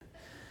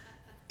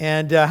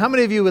And how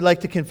many of you would like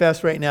to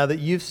confess right now that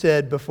you've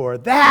said before,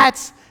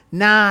 that's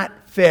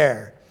not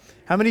fair?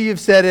 How many of you have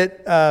said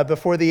it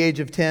before the age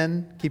of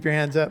 10? Keep your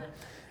hands up.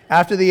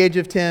 After the age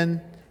of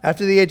 10?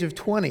 After the age of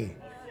 20?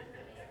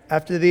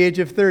 After the age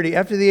of 30?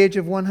 After the age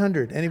of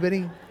 100?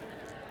 Anybody?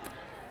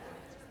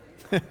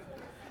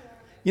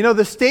 You know,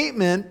 the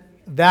statement,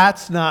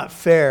 that's not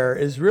fair,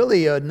 is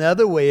really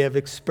another way of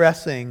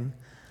expressing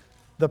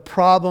the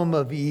problem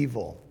of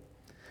evil.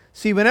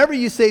 See, whenever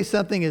you say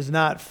something is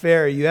not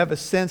fair, you have a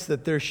sense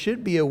that there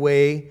should be a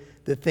way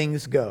that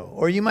things go.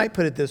 Or you might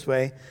put it this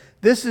way,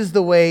 this is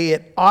the way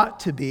it ought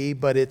to be,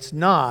 but it's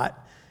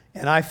not,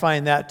 and I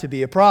find that to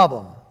be a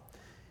problem.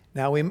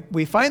 Now,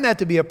 we find that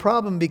to be a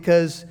problem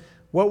because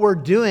what we're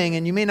doing,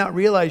 and you may not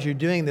realize you're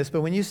doing this, but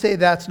when you say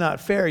that's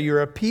not fair,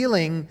 you're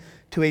appealing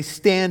to a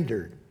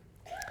standard.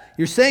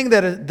 You're saying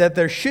that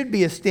there should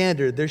be a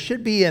standard, there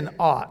should be an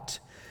ought.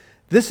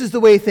 This is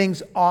the way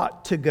things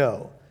ought to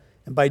go.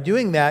 And by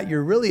doing that,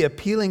 you're really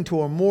appealing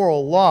to a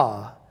moral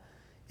law.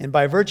 And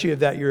by virtue of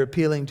that, you're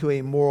appealing to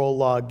a moral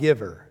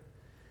lawgiver.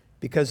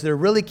 Because there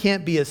really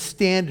can't be a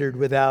standard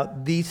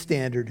without the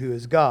standard who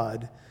is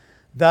God.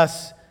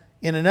 Thus,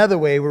 in another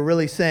way, we're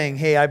really saying,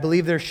 hey, I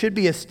believe there should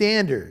be a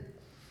standard.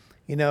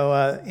 You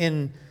know,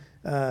 in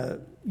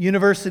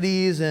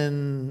universities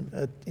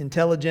and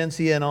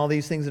intelligentsia and all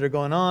these things that are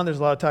going on, there's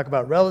a lot of talk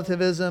about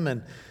relativism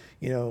and,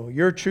 you know,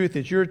 your truth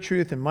is your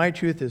truth and my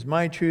truth is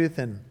my truth,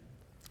 and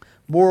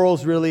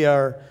morals really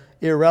are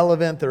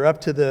irrelevant. They're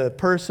up to the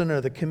person or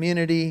the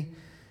community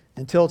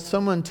until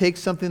someone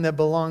takes something that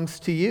belongs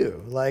to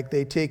you, like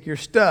they take your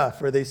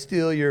stuff or they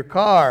steal your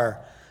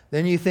car.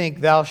 Then you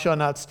think thou shalt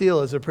not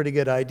steal is a pretty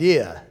good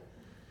idea.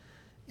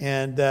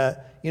 And,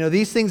 you know,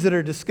 these things that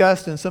are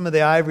discussed in some of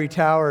the ivory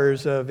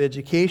towers of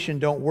education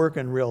don't work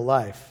in real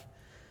life.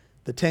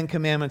 The Ten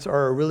Commandments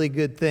are a really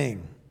good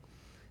thing.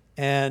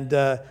 And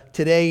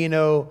today, you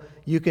know,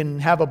 you can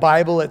have a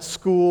Bible at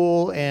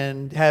school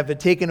and have it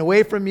taken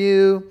away from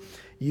you.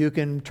 You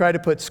can try to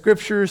put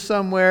scriptures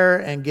somewhere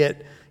and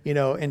get, you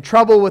know, in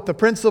trouble with the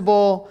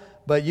principal,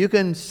 but you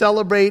can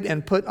celebrate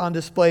and put on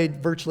display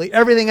virtually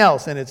everything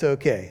else and it's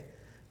okay.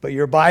 But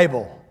your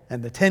Bible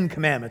and the Ten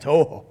Commandments,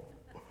 oh,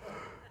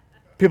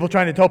 people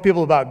trying to tell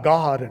people about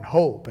God and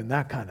hope and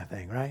that kind of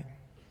thing, right?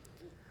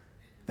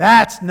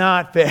 That's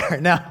not fair.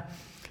 Now,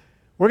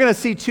 we're going to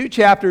see two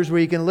chapters where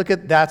you can look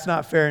at that's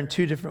not fair in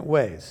two different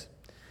ways.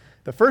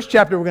 The first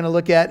chapter we're going to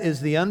look at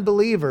is the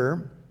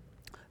unbeliever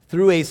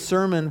through a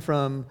sermon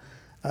from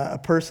a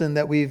person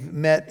that we've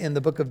met in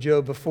the book of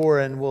Job before,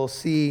 and we'll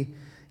see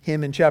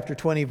him in chapter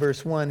 20,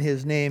 verse 1.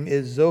 His name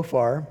is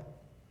Zophar.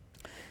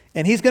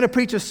 And he's going to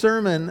preach a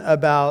sermon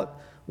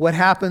about what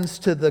happens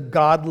to the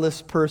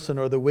godless person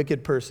or the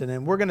wicked person.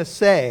 And we're going to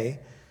say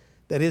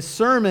that his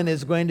sermon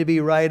is going to be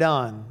right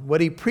on.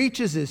 What he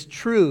preaches is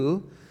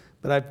true,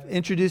 but I've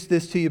introduced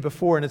this to you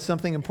before, and it's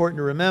something important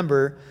to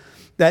remember,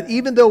 that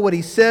even though what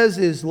he says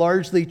is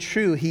largely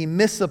true, he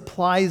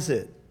misapplies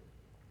it.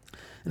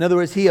 In other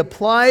words, he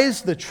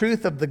applies the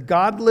truth of the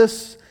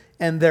godless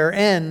and their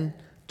end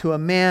to a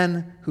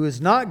man who is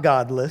not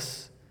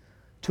godless,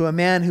 to a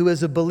man who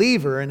is a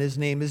believer, and his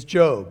name is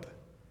Job.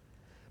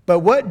 But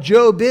what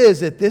Job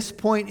is at this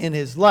point in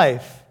his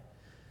life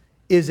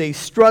is a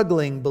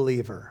struggling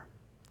believer.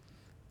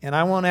 And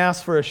I won't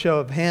ask for a show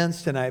of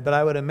hands tonight, but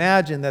I would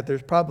imagine that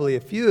there's probably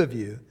a few of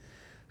you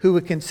who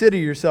would consider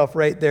yourself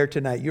right there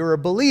tonight. You're a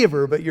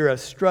believer, but you're a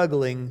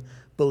struggling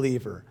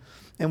believer.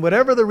 And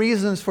whatever the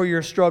reasons for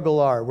your struggle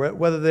are,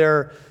 whether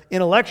they're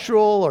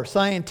intellectual or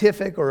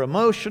scientific or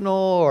emotional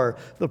or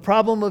the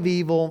problem of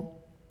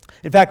evil.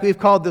 In fact, we've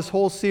called this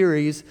whole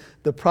series,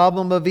 The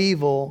Problem of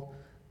Evil,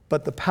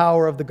 but the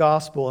Power of the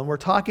Gospel. And we're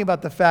talking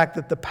about the fact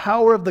that the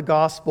power of the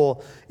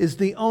gospel is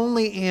the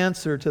only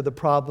answer to the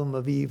problem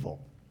of evil.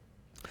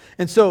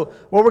 And so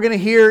what we're going to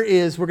hear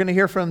is, we're going to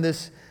hear from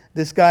this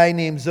guy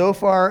named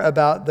Zophar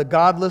about the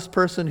godless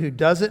person who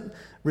doesn't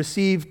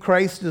receive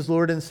Christ as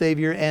Lord and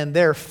Savior and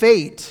their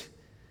fate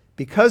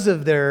because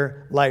of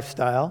their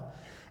lifestyle.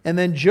 And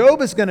then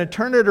Job is going to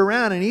turn it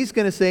around, and he's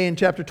going to say in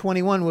chapter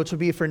 21, which will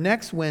be for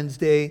next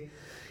Wednesday,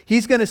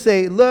 he's going to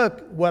say,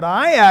 look, what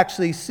I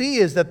actually see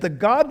is that the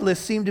godless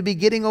seem to be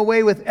getting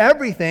away with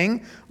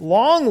everything,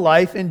 long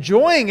life,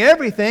 enjoying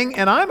everything,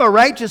 and I'm a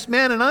righteous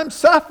man and I'm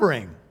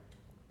suffering.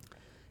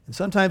 And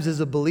sometimes as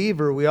a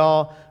believer, we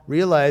all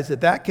realize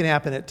that that can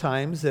happen at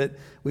times, that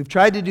we've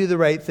tried to do the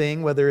right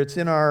thing, whether it's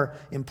in our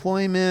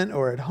employment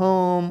or at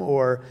home,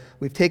 or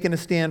we've taken a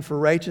stand for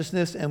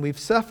righteousness and we've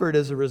suffered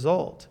as a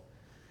result.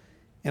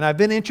 And I've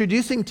been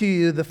introducing to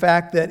you the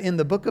fact that in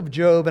the book of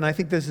Job, and I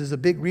think this is a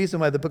big reason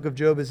why the book of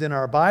Job is in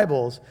our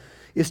Bibles,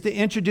 is to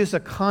introduce a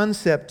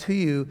concept to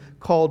you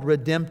called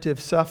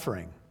redemptive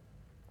suffering.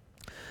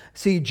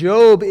 See,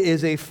 Job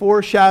is a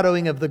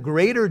foreshadowing of the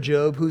greater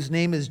Job, whose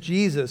name is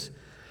Jesus,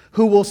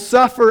 who will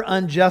suffer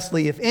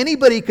unjustly. If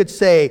anybody could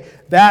say,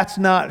 that's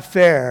not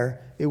fair,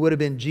 it would have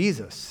been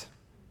Jesus.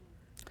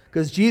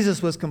 Because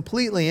Jesus was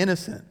completely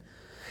innocent.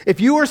 If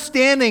you were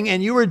standing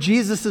and you were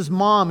Jesus'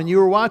 mom and you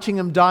were watching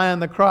him die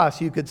on the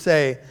cross, you could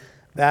say,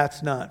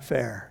 That's not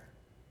fair.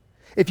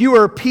 If you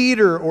were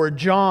Peter or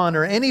John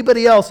or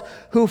anybody else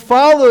who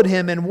followed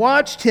him and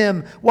watched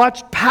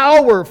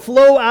power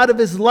flow out of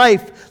his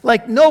life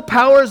like no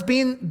power has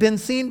been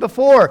seen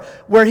before,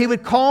 where he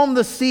would calm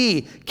the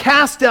sea,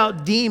 cast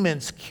out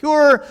demons,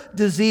 cure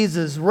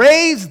diseases,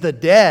 raise the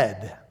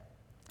dead.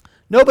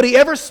 Nobody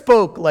ever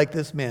spoke like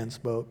this man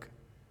spoke.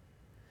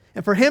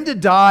 And for him to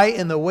die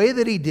in the way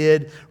that he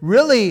did,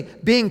 really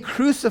being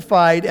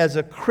crucified as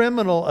a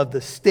criminal of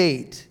the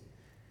state,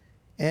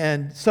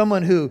 and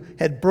someone who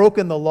had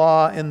broken the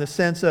law in the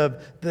sense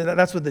of,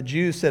 that's what the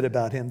Jews said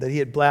about him, that he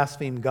had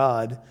blasphemed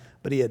God,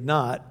 but he had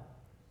not.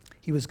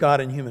 He was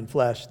God in human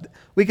flesh.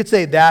 We could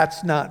say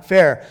that's not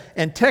fair.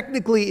 And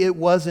technically it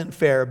wasn't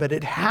fair, but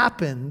it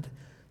happened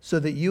so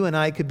that you and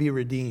I could be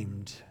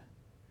redeemed.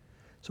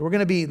 So we're going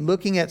to be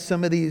looking at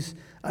some of these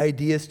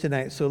ideas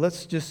tonight. So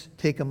let's just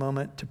take a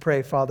moment to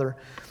pray. Father,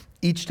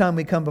 each time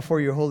we come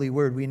before your holy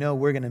word, we know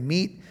we're going to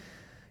meet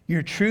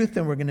your truth,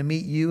 and we're going to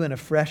meet you in a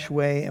fresh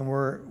way, and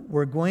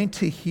we're going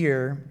to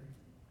hear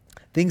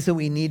things that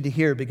we need to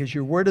hear because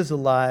your word is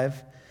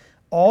alive.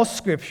 All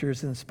scripture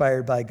is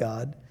inspired by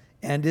God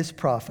and is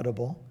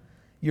profitable.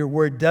 Your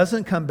word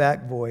doesn't come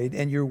back void,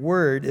 and your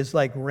word is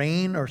like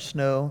rain or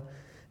snow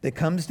that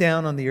comes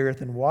down on the earth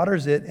and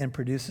waters it and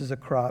produces a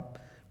crop,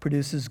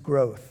 produces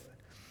growth.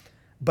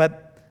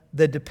 But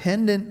the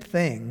dependent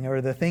thing,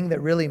 or the thing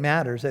that really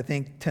matters, I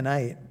think,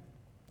 tonight,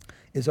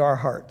 is our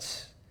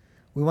hearts.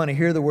 We want to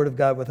hear the word of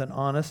God with an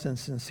honest and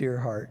sincere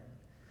heart.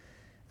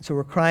 So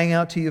we're crying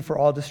out to you for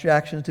all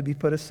distractions to be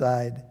put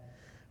aside,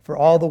 for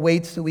all the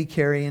weights that we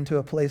carry into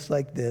a place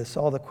like this,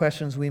 all the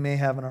questions we may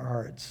have in our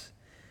hearts.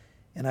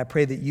 And I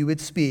pray that you would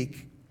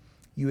speak,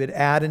 you would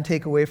add and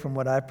take away from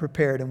what I've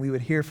prepared, and we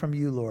would hear from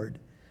you, Lord.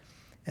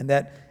 And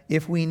that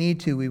if we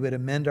need to, we would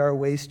amend our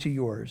ways to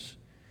yours.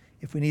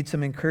 If we need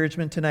some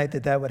encouragement tonight,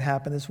 that would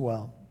happen as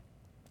well.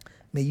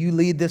 May you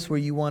lead this where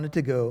you want it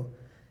to go,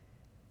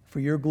 for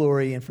your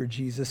glory and for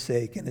Jesus'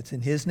 sake. And it's in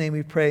his name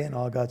we pray, and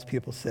all God's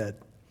people said,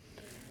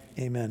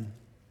 amen.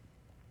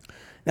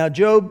 Now,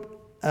 Job,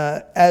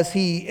 as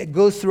he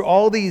goes through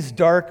all these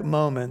dark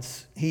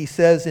moments, he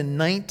says in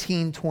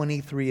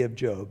 19:23 of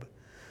Job,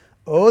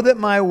 "Oh, that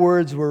my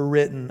words were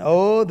written.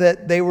 Oh,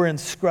 that they were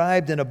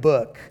inscribed in a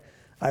book."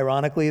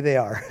 Ironically, they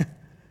are.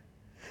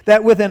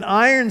 "That with an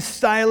iron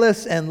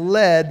stylus and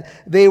lead,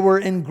 they were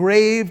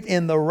engraved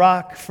in the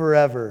rock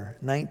forever."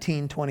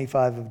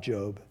 19:25 of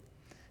Job.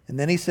 And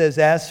then he says,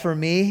 "As for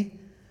me,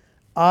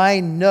 I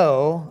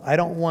know," I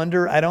don't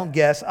wonder, I don't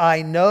guess,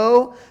 "I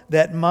know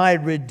that my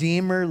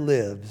Redeemer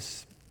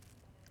lives.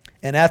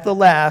 And at the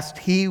last,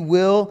 he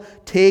will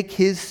take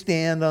his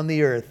stand on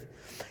the earth.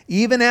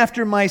 Even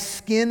after my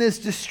skin is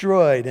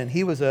destroyed," and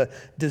he was a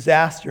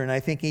disaster, and I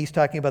think he's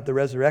talking about the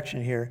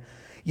resurrection here.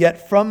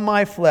 "Yet from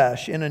my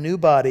flesh, in a new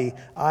body,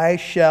 I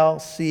shall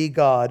see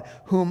God,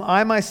 whom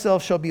I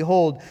myself shall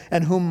behold,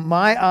 and whom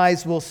my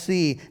eyes will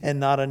see, and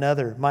not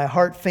another. My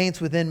heart faints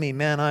within me."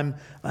 Man,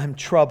 I'm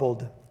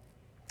troubled.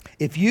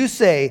 "If you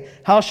say,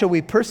 'How shall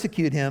we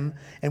persecute him?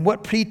 And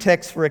what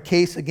pretext for a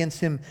case against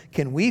him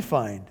can we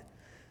find?'"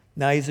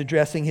 Now he's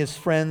addressing his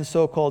friends,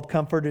 so-called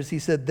comforters. He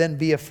said, "Then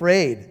be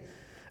afraid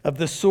of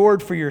the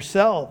sword for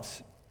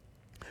yourselves.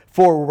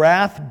 For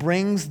wrath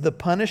brings the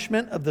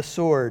punishment of the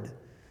sword,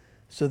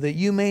 so that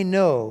you may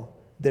know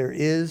there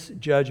is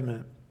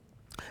judgment."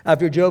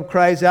 After Job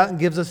cries out and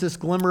gives us this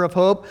glimmer of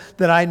hope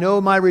that I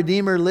know my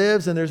Redeemer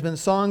lives, and there's been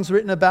songs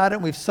written about it,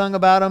 and we've sung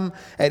about him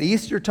at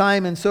Easter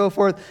time and so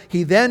forth,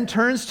 he then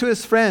turns to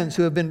his friends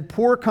who have been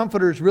poor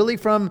comforters really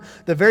from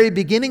the very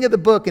beginning of the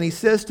book, and he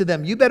says to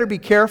them, "You better be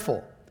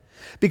careful,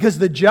 because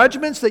the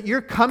judgments that you're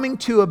coming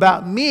to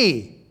about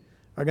me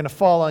are going to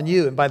fall on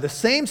you. And by the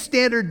same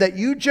standard that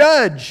you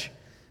judge,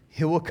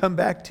 it will come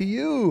back to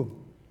you."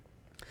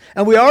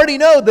 And we already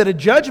know that a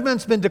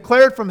judgment's been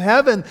declared from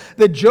heaven,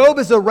 that Job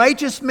is a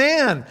righteous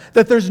man,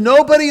 that there's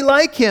nobody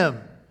like him.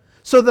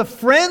 So the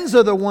friends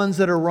are the ones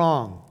that are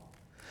wrong.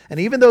 And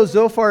even though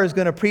Zophar is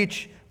going to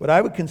preach what I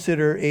would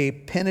consider a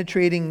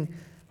penetrating,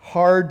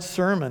 hard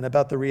sermon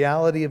about the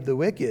reality of the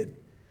wicked,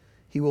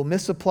 he will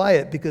misapply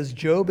it because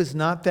Job is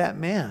not that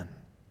man.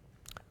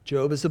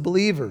 Job is a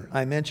believer.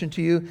 I mentioned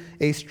to you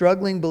a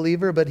struggling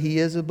believer, but he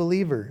is a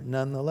believer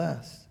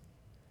nonetheless.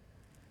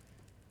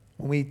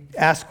 When we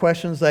ask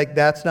questions like,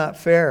 "That's not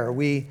fair,"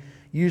 we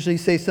usually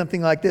say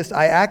something like this: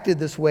 "I acted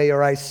this way,"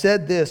 or "I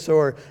said this,"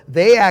 or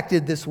 "They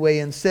acted this way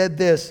and said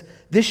this.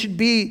 This should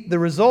be the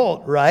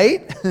result,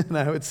 right?" And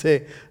I would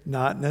say,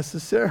 not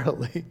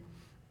necessarily.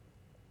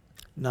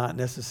 Not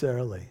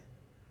necessarily.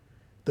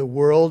 The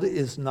world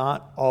is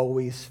not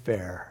always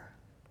fair.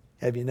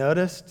 Have you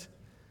noticed?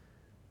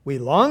 We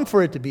long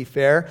for it to be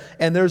fair,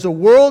 and there's a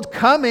world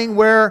coming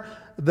where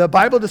the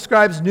Bible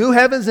describes new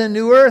heavens and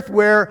new earth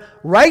where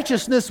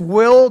righteousness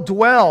will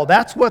dwell.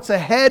 That's what's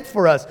ahead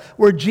for us,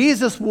 where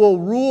Jesus will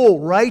rule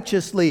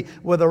righteously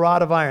with a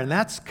rod of iron.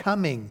 That's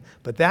coming,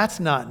 but that's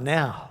not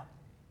now.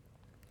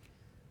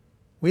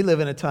 We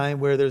live in a time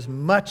where there's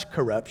much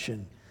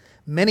corruption,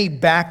 many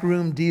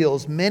backroom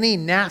deals, many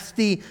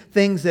nasty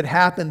things that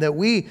happen that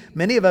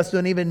many of us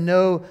don't even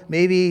know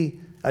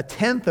maybe a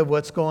tenth of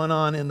what's going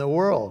on in the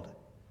world.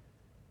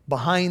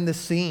 Behind the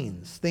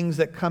scenes, things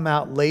that come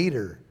out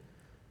later,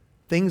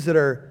 things that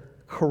are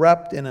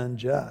corrupt and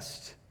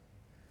unjust.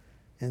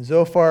 And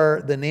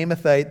Zophar the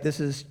Naamathite, this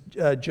is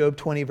Job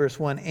 20 verse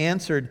 1,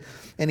 answered.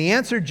 And he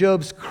answered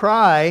Job's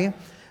cry,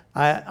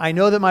 I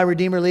know that my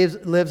Redeemer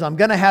lives. I'm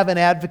going to have an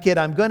advocate.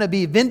 I'm going to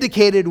be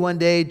vindicated one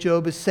day,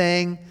 Job is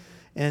saying.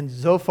 And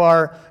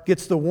Zophar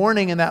gets the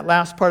warning in that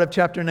last part of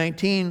chapter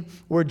 19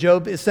 where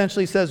Job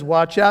essentially says,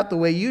 watch out, the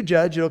way you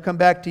judge, it'll come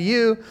back to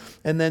you.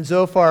 And then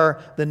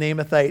Zophar the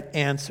Naamathite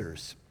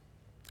answers.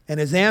 And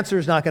his answer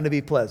is not going to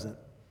be pleasant.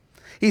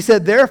 He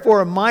said,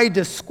 therefore, my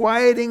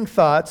disquieting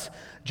thoughts,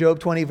 Job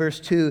 20 verse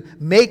 2,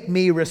 make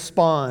me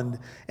respond.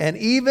 And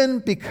even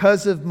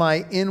because of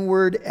my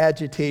inward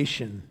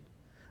agitation,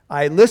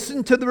 I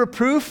listen to the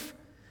reproof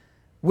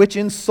which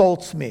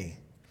insults me.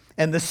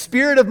 And the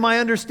spirit of my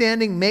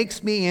understanding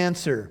makes me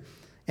answer.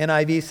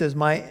 NIV says,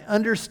 my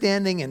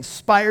understanding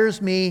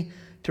inspires me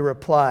to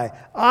reply.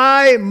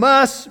 I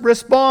must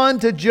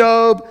respond to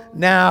Job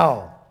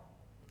now.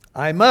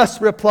 I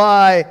must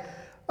reply.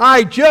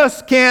 I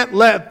just can't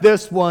let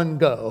this one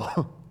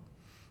go.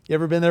 You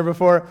ever been there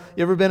before?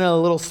 You ever been in a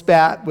little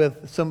spat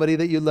with somebody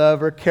that you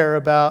love or care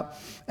about,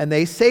 and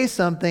they say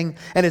something,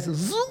 and it's,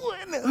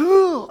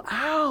 ooh,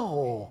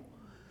 ow.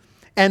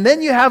 And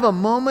then you have a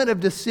moment of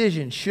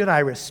decision. Should I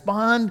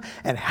respond?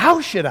 And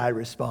how should I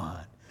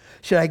respond?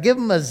 Should I give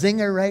them a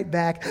zinger right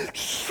back?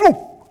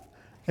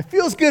 It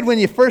feels good when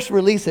you first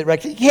release it,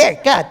 right? Here,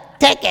 God,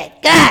 take it,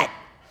 God.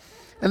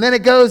 And then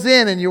it goes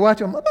in and you watch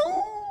them.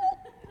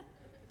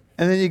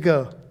 And then you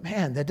go,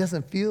 man, that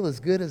doesn't feel as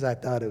good as I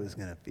thought it was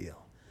going to feel.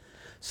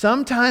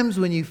 Sometimes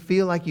when you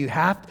feel like you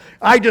have to,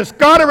 I just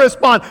got to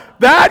respond.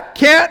 That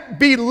can't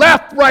be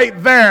left right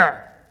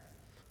there.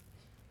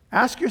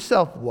 Ask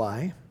yourself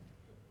why.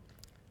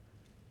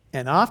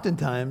 And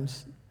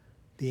oftentimes,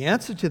 the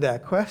answer to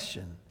that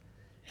question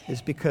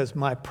is because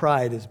my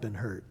pride has been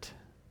hurt.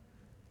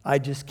 I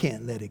just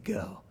can't let it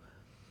go.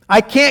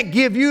 I can't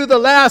give you the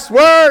last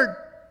word.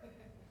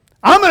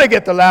 I'm going to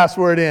get the last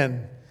word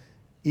in,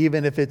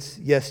 even if it's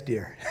yes,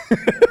 dear.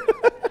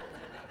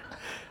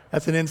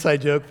 That's an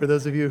inside joke for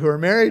those of you who are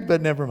married,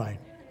 but never mind.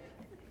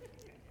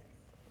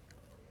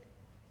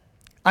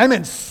 I'm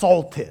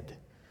insulted.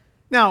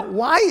 Now,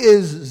 why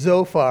is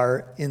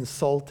Zophar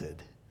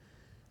insulted?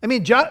 I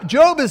mean,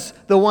 Job is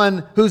the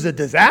one who's a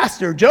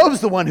disaster. Job's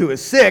the one who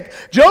is sick.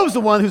 Job's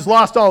the one who's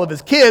lost all of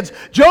his kids.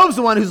 Job's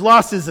the one who's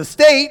lost his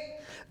estate.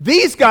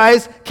 These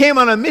guys came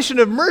on a mission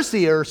of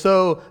mercy, or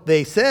so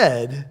they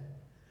said.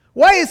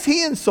 Why is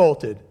he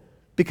insulted?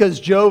 Because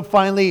Job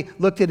finally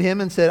looked at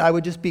him and said, I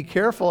would just be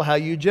careful how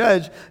you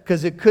judge,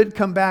 because it could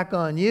come back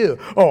on you.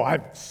 Oh,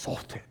 I'm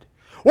insulted.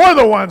 We're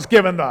the ones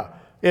giving the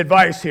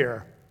advice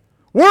here.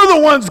 We're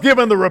the ones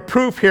giving the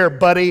reproof here,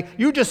 buddy.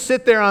 You just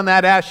sit there on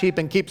that ash heap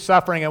and keep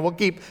suffering, and we'll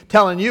keep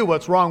telling you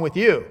what's wrong with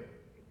you.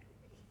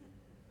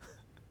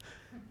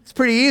 It's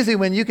pretty easy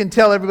when you can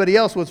tell everybody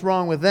else what's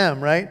wrong with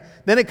them, right?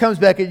 Then it comes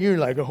back at you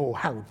like, oh,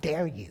 how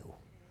dare you?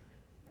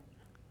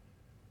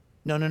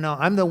 No,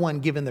 I'm the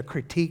one giving the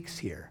critiques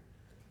here.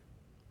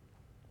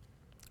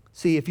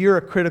 See, if you're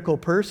a critical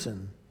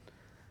person,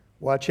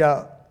 watch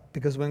out.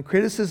 Because when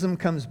criticism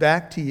comes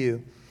back to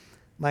you,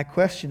 my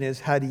question is,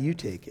 how do you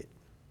take it?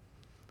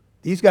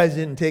 These guys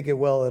didn't take it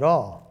well at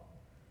all.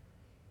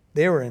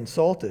 They were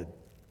insulted.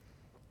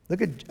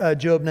 Look at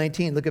Job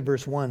 19. Look at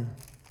verse 1.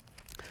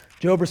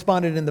 Job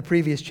responded in the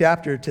previous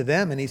chapter to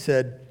them, and he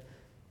said,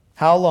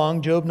 how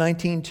long, Job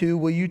 19:2,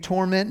 will you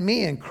torment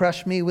me and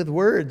crush me with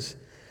words?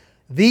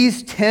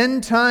 These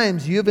 10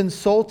 times you have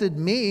insulted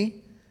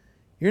me.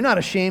 You're not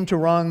ashamed to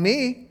wrong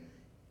me.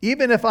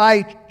 Even if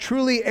I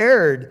truly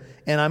erred,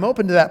 and I'm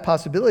open to that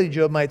possibility,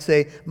 Job might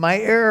say, my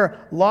error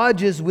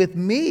lodges with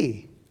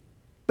me.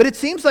 But it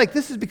seems like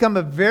this has become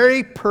a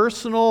very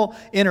personal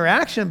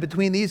interaction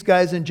between these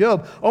guys and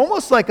Job,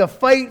 almost like a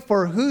fight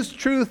for whose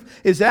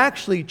truth is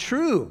actually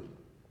true.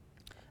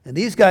 And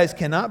these guys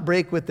cannot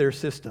break with their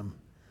system.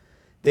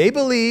 They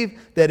believe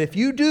that if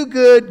you do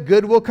good,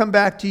 good will come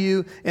back to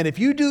you. And if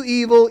you do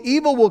evil,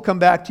 evil will come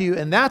back to you.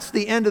 And that's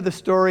the end of the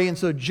story. And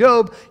so,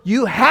 Job,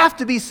 you have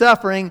to be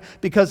suffering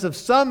because of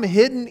some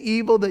hidden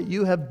evil that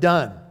you have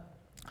done.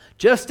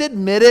 Just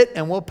admit it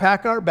and we'll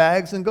pack our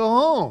bags and go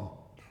home.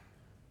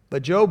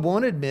 But Job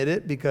won't admit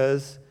it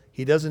because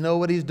he doesn't know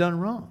what he's done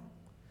wrong.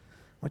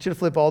 I want you to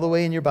flip all the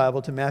way in your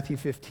Bible to Matthew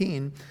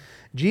 15.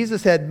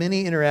 Jesus had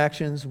many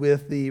interactions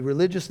with the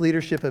religious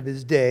leadership of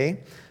his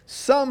day.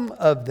 Some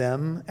of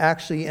them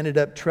actually ended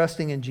up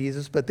trusting in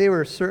Jesus, but they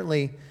were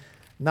certainly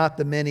not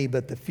the many,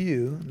 but the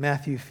few.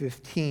 Matthew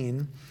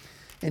 15.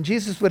 And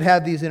Jesus would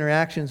have these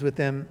interactions with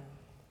them.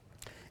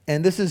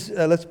 And this is,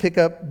 let's pick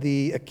up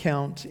the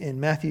account in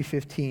Matthew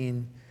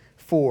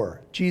 15:4.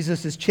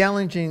 Jesus is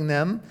challenging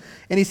them.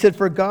 And he said,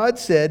 for God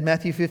said,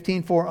 Matthew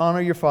 15:4, honor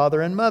your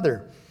father and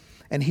mother.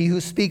 And he who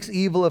speaks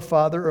evil of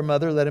father or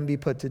mother, let him be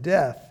put to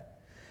death.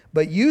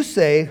 But you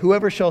say,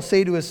 whoever shall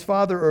say to his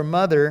father or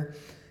mother,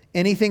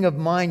 anything of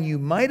mine you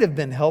might have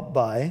been helped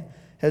by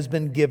has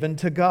been given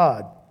to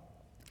God.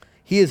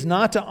 He is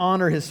not to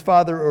honor his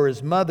father or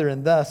his mother,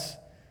 and thus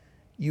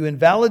you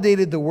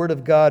invalidated the word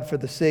of God for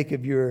the sake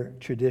of your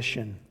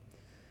tradition.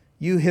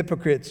 You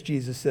hypocrites,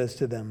 Jesus says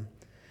to them.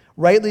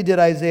 Rightly did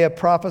Isaiah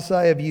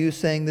prophesy of you,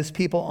 saying, this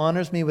people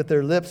honors me with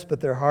their lips, but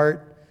their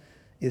heart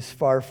is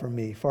far from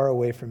me, far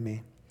away from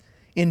me.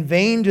 In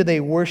vain do they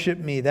worship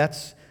me.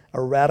 That's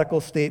a radical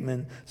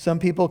statement. Some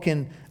people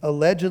can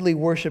allegedly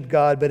worship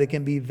God, but it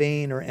can be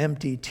vain or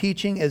empty,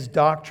 teaching as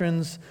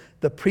doctrines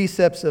the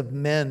precepts of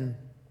men.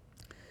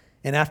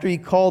 And after he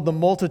called the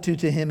multitude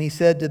to him, he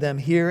said to them,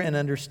 hear and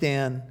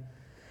understand.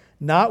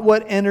 Not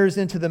what enters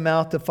into the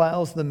mouth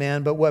defiles the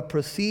man, but what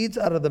proceeds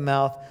out of the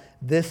mouth,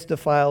 this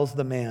defiles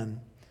the man.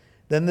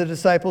 Then the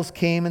disciples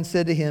came and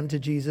said to him, to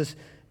Jesus,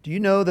 do you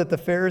know that the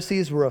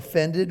Pharisees were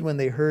offended when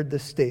they heard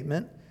this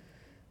statement?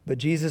 But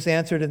Jesus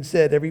answered and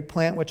said, every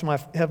plant which my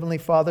heavenly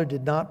Father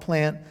did not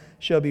plant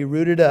shall be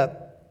rooted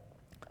up.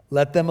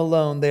 Let them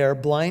alone. They are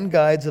blind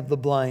guides of the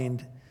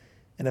blind.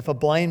 And if a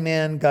blind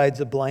man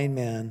guides a blind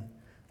man,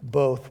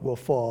 both will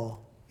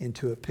fall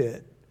into a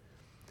pit.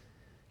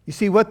 You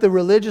see, what the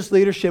religious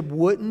leadership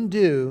wouldn't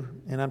do,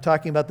 and I'm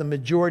talking about the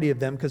majority of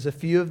them because a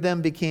few of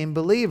them became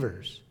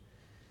believers,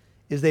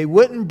 is they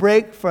wouldn't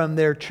break from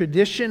their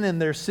tradition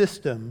and their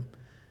system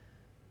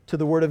to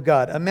the Word of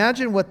God.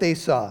 Imagine what they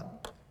saw.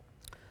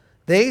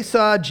 They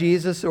saw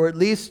Jesus, or at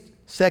least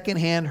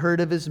secondhand heard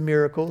of his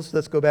miracles.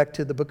 Let's go back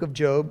to the book of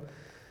Job.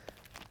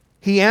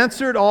 He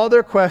answered all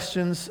their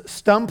questions,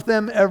 stumped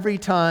them every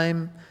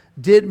time,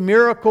 did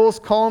miracles,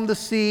 calmed the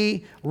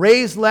sea,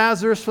 raised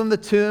Lazarus from the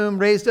tomb,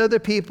 raised other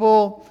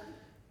people.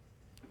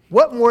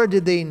 What more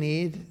did they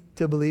need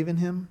to believe in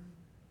him?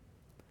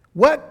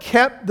 What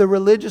kept the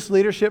religious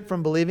leadership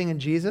from believing in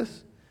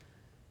Jesus?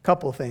 A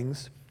couple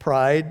things.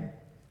 Pride,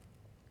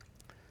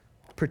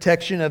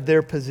 protection of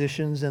their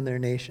positions and their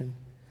nation.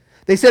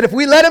 They said, if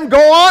we let him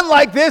go on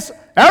like this,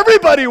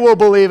 everybody will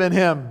believe in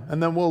him,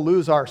 and then we'll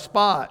lose our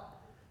spot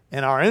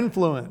and our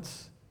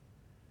influence.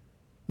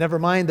 Never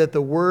mind that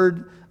the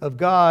Word of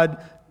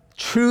God,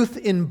 truth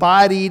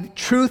embodied,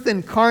 truth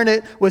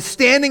incarnate, was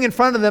standing in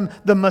front of them,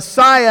 the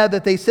Messiah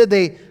that they said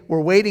they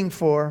were waiting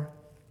for,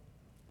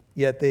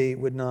 yet they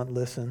would not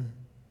listen.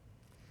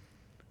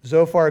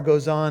 Zophar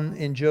goes on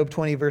in Job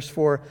 20, verse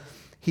 4.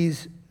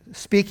 He's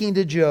speaking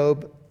to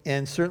Job,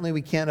 and certainly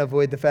we can't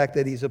avoid the fact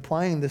that he's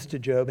applying this to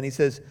Job. And he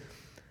says,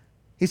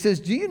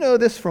 do you know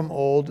this from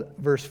old?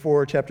 Verse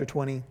 4, chapter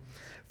 20.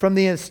 From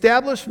the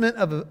establishment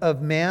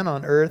of man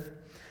on earth,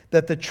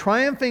 that the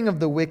triumphing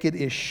of the wicked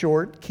is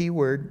short, key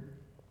word,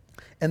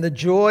 and the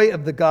joy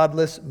of the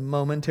godless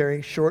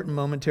momentary. Short and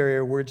momentary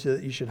are words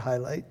that you should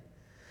highlight.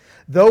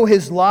 Though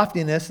his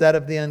loftiness, that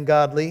of the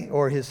ungodly,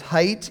 or his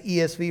height,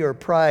 ESV, or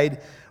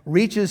pride,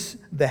 reaches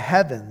the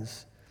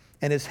heavens,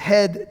 and his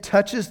head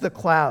touches the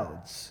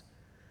clouds.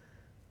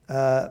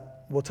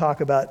 We'll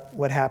talk about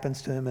what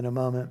happens to him in a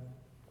moment.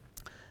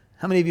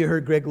 How many of you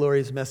heard Greg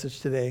Laurie's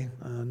message today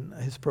on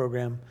his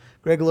program?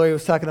 Greg Laurie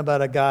was talking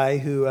about a guy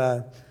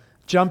who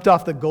jumped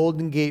off the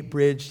Golden Gate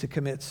Bridge to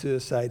commit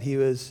suicide. He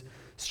was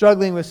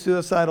struggling with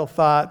suicidal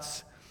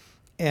thoughts,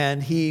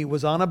 and he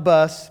was on a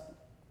bus,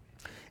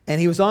 and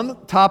he was on the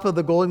top of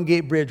the Golden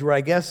Gate Bridge where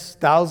I guess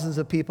thousands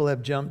of people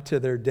have jumped to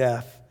their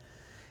death.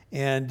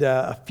 And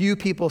a few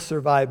people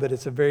survive, but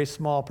it's a very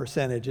small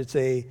percentage.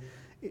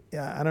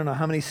 I don't know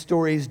how many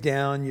stories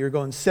down. You're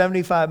going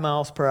 75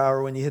 miles per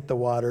hour when you hit the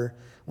water,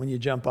 when you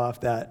jump off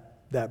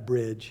that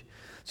bridge.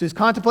 So he's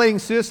contemplating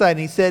suicide, and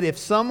he said, if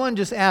someone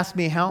just asks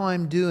me how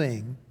I'm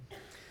doing,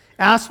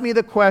 ask me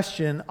the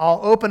question,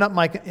 I'll open up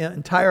my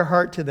entire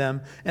heart to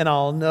them, and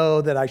I'll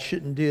know that I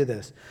shouldn't do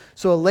this.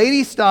 So a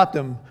lady stopped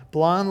him,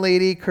 blonde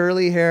lady,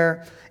 curly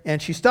hair,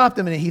 and she stopped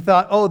him, and he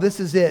thought, oh, this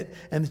is it.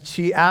 And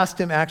she asked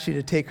him actually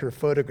to take her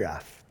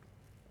photograph.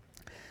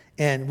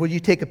 And will you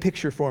take a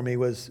picture for me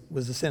was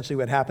essentially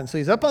what happened. So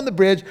he's up on the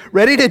bridge,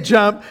 ready to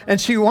jump, and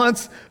she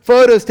wants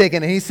photos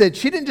taken. And he said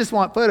she didn't just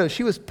want photos.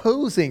 She was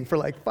posing for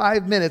like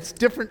 5 minutes,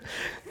 different,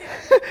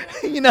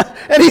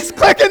 and he's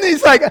clicking. And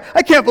he's like,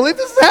 I can't believe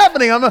this is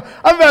happening. I'm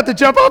about to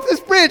jump off this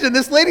bridge, and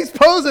this lady's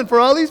posing for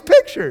all these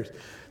pictures.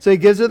 So he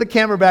gives her the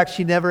camera back.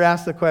 She never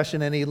asked the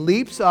question, and he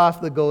leaps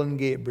off the Golden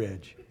Gate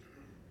Bridge.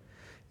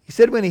 He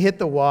said when he hit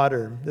the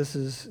water,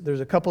 there's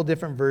a couple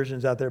different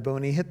versions out there, but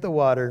when he hit the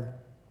water,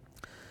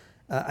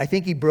 I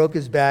think he broke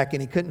his back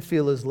and he couldn't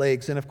feel his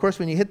legs. And of course,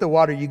 when you hit the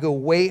water, you go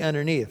way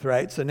underneath,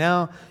 right? So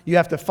now you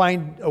have to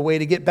find a way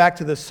to get back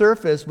to the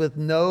surface with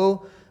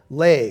no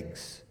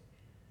legs,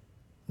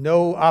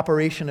 no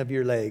operation of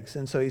your legs.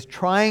 And so he's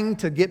trying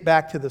to get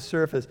back to the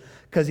surface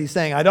because he's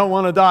saying, I don't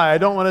want to die, I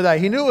don't want to die.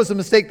 He knew it was a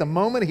mistake the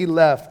moment he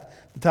left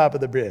the top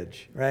of the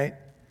bridge, right?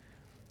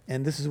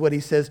 And this is what he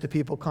says to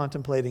people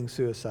contemplating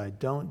suicide.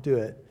 Don't do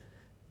it.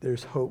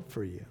 There's hope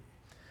for you.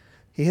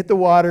 He hit the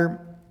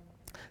water.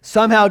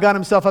 Somehow got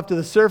himself up to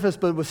the surface,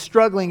 but was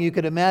struggling, you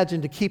could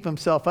imagine, to keep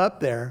himself up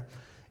there,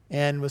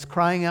 and was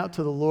crying out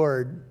to the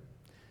Lord.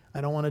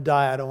 I don't want to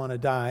die. I don't want to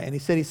die. And he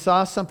said he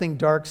saw something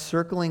dark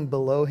circling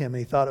below him, and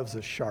he thought it was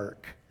a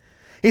shark.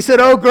 He said,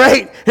 oh,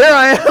 great. Here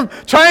I am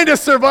trying to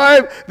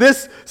survive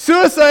this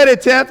suicide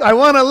attempt. I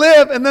want to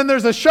live, and then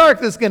there's a shark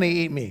that's going to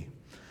eat me.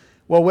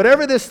 Well,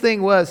 whatever this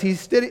thing was, he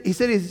said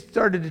he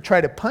started to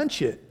try to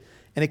punch it,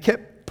 and it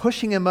kept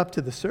pushing him up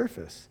to the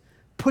surface,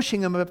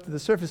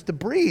 to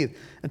breathe,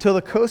 until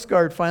the Coast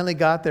Guard finally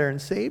got there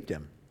and saved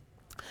him.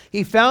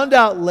 He found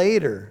out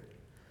later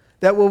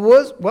that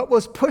what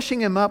was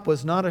pushing him up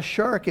was not a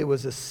shark, it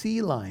was a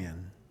sea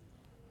lion.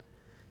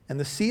 And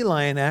the sea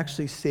lion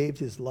actually saved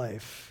his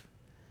life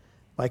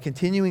by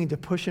continuing to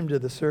push him to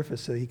the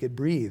surface so he could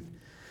breathe.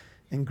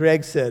 And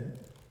Greg said,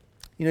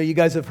 you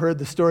guys have heard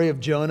the story of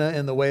Jonah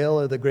and the whale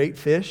or the great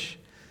fish?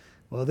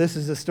 Well, this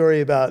is a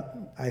story about,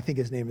 I think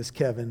his name is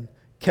Kevin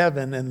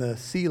and the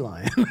sea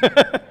lion.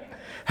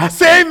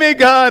 Save me,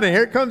 God! And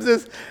here comes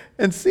this.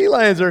 And sea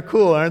lions are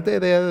cool, aren't they?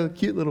 They have a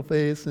cute little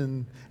face.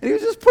 And he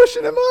was just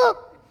pushing him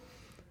up.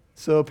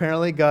 So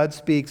apparently God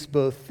speaks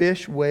both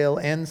fish, whale,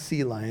 and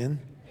sea lion.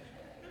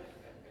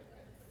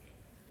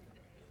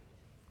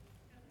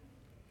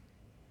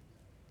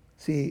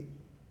 See,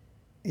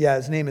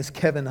 his name is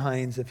Kevin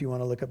Hines, if you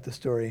want to look up the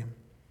story.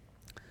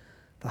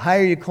 The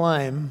higher you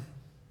climb,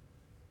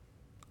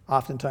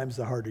 oftentimes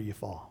the harder you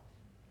fall.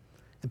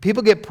 And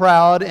people get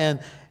proud,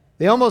 and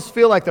they almost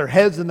feel like their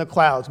head's in the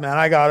clouds. Man,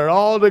 I got it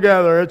all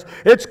together.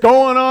 It's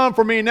going on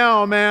for me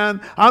now,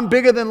 man. I'm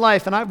bigger than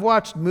life. And I've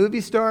watched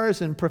movie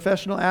stars and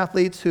professional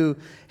athletes who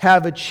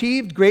have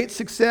achieved great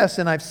success,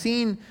 and I've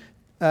seen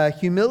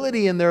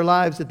humility in their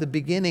lives at the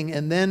beginning.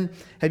 And then,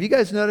 have you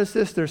guys noticed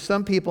this? There's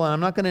some people, and I'm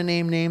not going to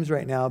name names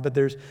right now, but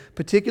there's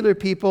particular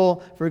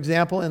people, for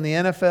example, in the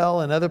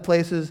NFL and other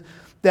places,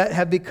 that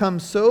have become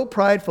so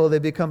prideful, they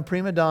become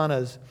prima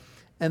donnas,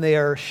 and they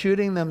are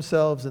shooting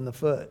themselves in the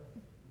foot.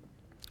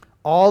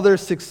 All their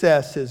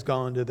success has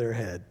gone to their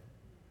head.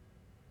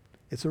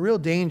 It's a real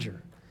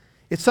danger.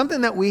 It's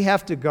something that we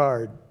have to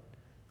guard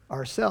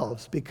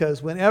ourselves,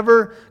 because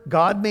whenever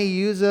God may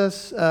use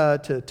us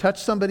to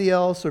touch somebody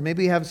else, or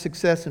maybe have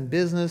success in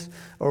business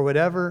or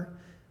whatever,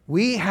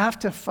 we have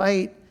to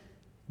fight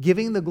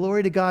giving the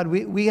glory to God.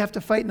 We have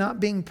to fight not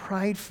being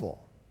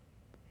prideful.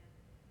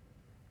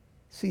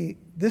 See,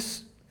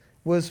 this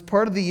was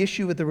part of the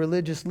issue with the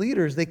religious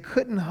leaders. They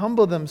couldn't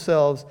humble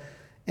themselves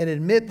and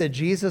admit that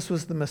Jesus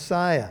was the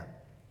Messiah.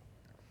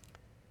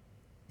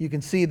 You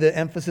can see the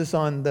emphasis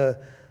on the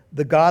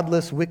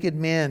godless, wicked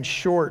man,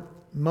 short,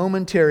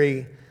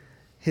 momentary.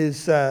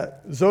 His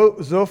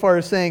Zophar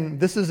is saying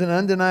this is an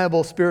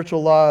undeniable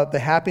spiritual law. The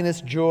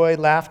happiness, joy,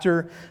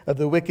 laughter of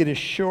the wicked is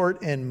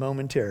short and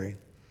momentary.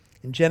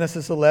 In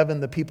Genesis 11,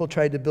 the people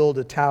tried to build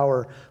a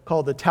tower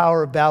called the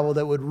Tower of Babel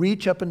that would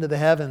reach up into the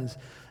heavens.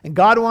 And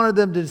God wanted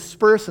them to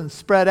disperse and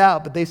spread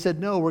out, but they said,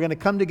 no, we're going to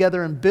come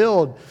together and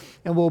build.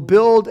 And we'll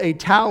build a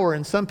tower.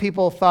 And some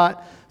people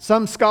thought,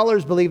 some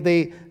scholars believe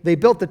they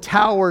built the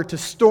tower to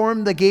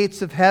storm the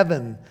gates of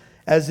heaven,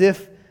 as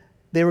if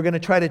they were going to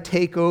try to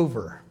take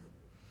over.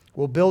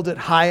 We'll build it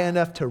high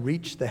enough to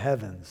reach the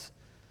heavens.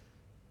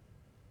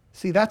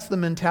 See, that's the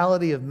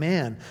mentality of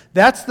man.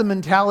 That's the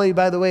mentality,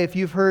 by the way, if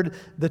you've heard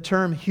the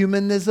term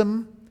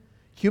humanism.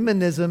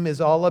 Humanism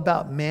is all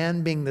about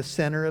man being the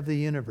center of the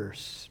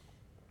universe.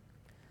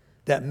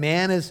 That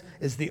man is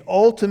the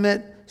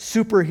ultimate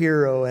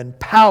superhero and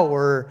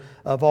power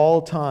of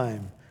all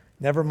time.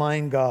 Never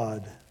mind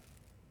God.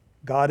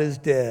 God is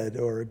dead,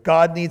 or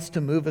God needs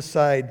to move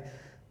aside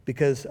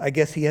because I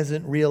guess he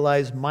hasn't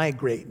realized my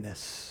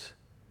greatness.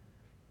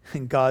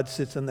 And God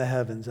sits in the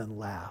heavens and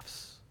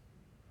laughs.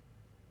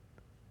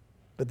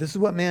 But this is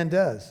what man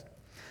does.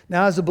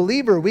 Now, as a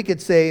believer, we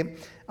could say,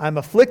 I'm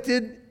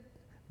afflicted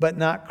but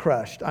not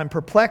crushed. I'm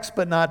perplexed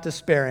but not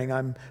despairing.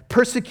 I'm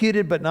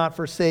persecuted but not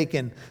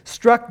forsaken.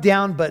 Struck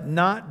down but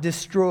not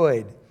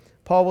destroyed.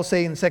 Paul will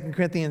say in 2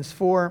 Corinthians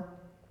 4,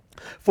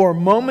 for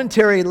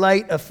momentary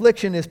light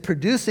affliction is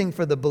producing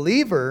for the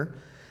believer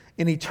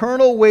an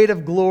eternal weight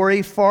of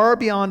glory far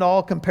beyond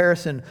all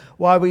comparison,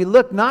 while we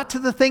look not to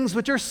the things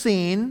which are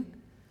seen,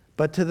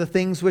 but to the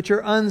things which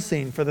are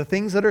unseen. For the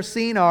things that are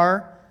seen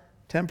are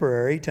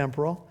temporary,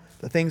 temporal.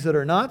 The things that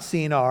are not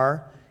seen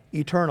are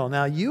eternal.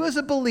 Now, you as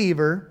a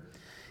believer,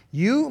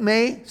 you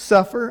may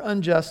suffer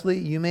unjustly.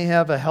 You may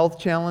have a health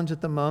challenge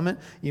at the moment.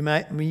 You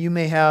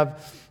may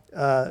have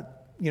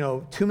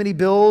too many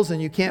bills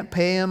and you can't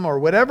pay them, or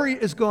whatever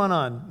is going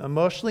on.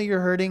 Emotionally,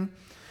 you're hurting.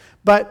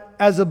 But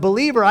as a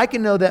believer, I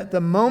can know that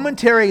the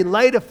momentary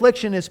light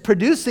affliction is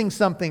producing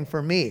something for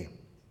me,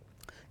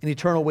 an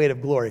eternal weight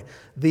of glory.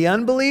 The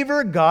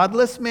unbeliever,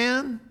 godless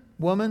man,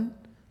 woman,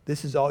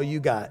 this is all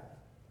you got.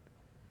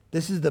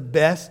 This is the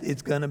best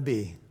it's going to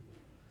be.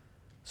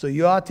 So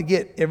you ought to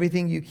get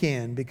everything you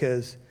can,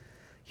 because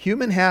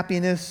human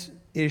happiness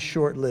is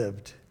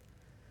short-lived,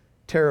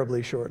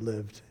 terribly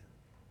short-lived.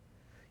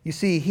 You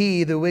see,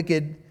 he, the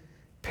wicked,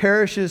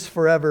 perishes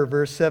forever,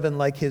 verse 7,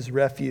 like his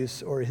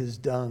refuse or his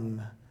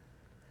dung.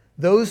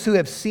 Those who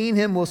have seen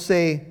him will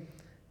say,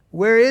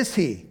 where is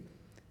he?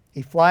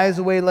 He flies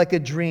away like a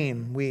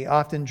dream. We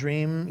often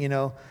dream,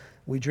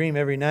 We dream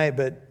every night,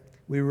 but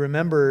we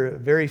remember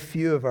very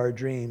few of our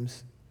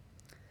dreams.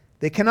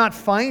 They cannot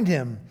find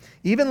him.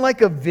 Even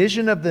like a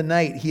vision of the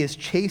night, he is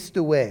chased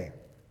away.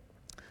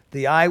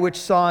 The eye which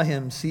saw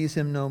him sees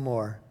him no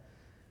more,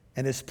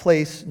 and his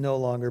place no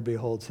longer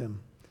beholds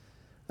him.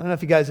 I don't know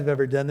if you guys have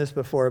ever done this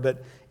before,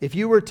 but if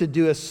you were to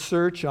do a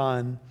search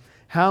on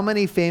how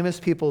many famous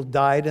people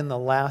died in the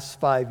last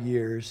 5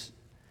 years,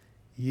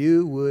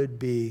 you would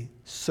be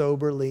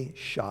soberly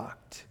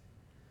shocked.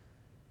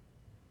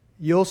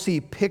 You'll see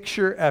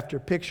picture after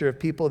picture of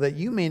people that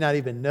you may not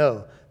even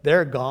know.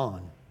 They're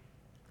gone.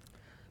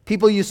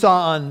 People you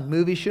saw on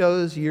movie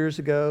shows years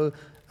ago,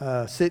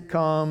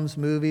 sitcoms,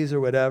 movies, or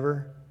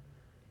whatever,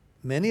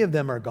 many of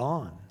them are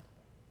gone.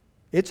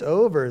 It's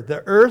over.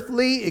 The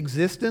earthly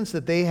existence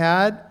that they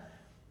had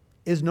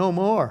is no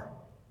more.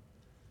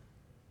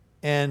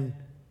 And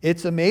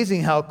it's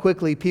amazing how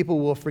quickly people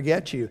will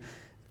forget you.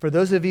 For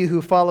those of you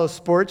who follow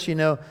sports, you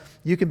know,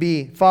 you can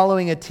be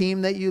following a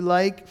team that you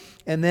like,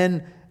 and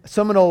then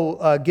someone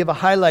will give a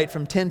highlight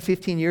from 10,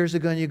 15 years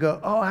ago, and you go,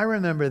 oh, I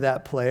remember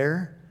that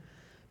player.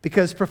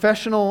 Because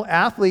professional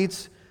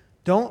athletes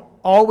don't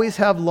always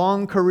have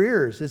long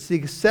careers. It's the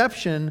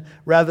exception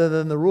rather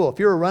than the rule. If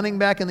you're a running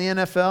back in the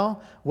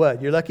NFL,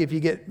 what? You're lucky if you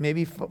get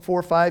maybe 4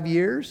 or 5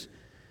 years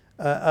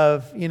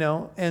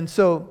And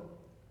so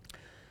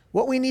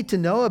what we need to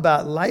know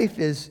about life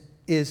is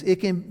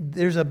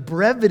there's a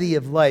brevity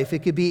of life.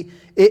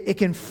 It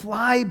can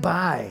fly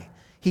by.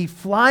 He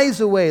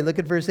flies away. Look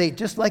at verse 8,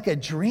 just like a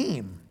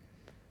dream.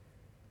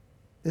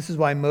 This is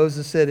why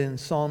Moses said in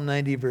Psalm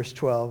 90, verse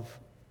 12,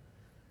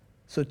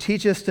 so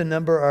teach us to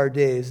number our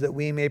days that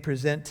we may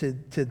present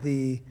to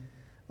thee,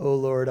 O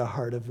Lord, a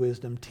heart of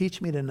wisdom.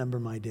 Teach me to number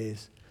my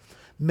days.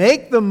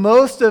 Make the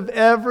most of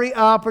every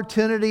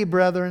opportunity,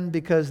 brethren,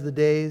 because the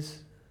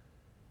days,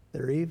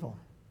 they're evil.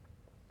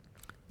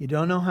 You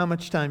don't know how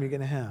much time you're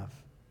going to have.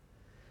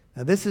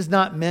 Now, this is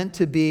not meant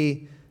to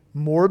be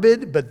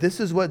morbid, but this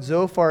is what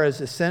Zophar is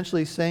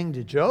essentially saying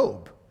to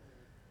Job.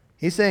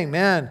 He's saying,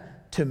 man,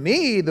 to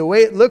me, the way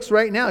it looks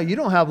right now, you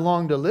don't have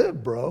long to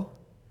live, bro.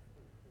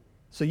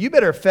 So you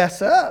better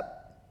fess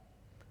up.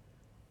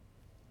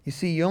 You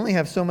see, you only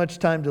have so much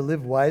time to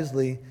live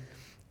wisely,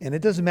 and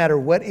it doesn't matter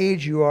what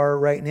age you are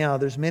right now.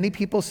 There's many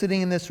people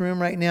sitting in this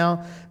room right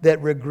now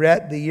that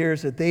regret the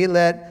years that they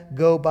let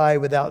go by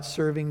without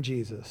serving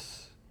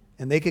Jesus.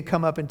 And they could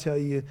come up and tell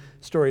you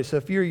stories. So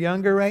if you're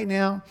younger right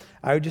now,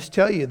 I would just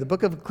tell you, the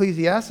book of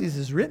Ecclesiastes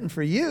is written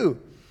for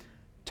you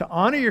to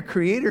honor your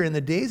Creator in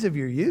the days of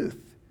your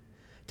youth.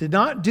 To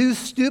not do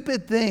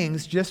stupid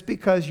things just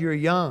because you're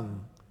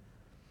young.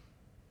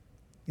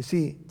 You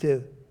see,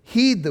 to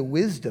heed the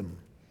wisdom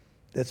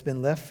that's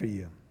been left for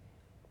you.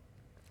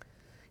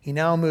 He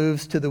now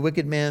moves to the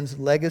wicked man's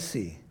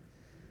legacy.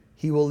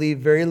 He will leave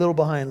very little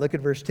behind. Look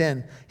at verse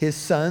 10. His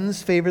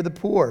sons favor the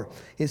poor.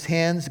 His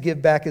hands give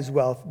back his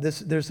wealth.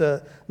 There's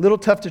a little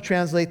tough to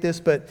translate this,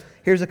 but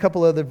here's a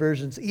couple other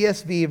versions.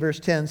 ESV verse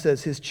 10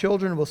 says, his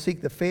children will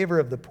seek the favor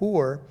of the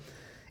poor,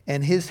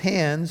 and his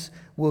hands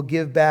will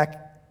give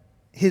back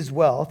his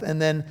wealth.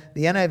 And then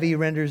the NIV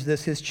renders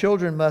this, his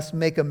children must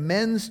make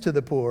amends to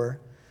the poor.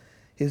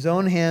 His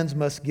own hands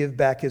must give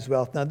back his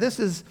wealth. Now this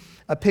is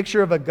a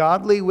picture of a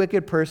godly,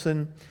 wicked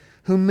person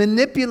who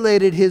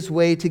manipulated his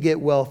way to get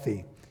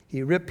wealthy.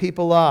 He ripped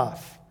people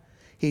off.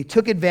 He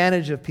took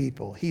advantage of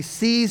people. He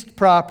seized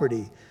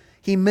property.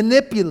 He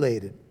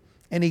manipulated.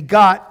 And he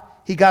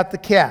got the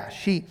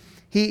cash.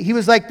 He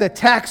was like the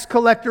tax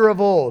collector of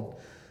old.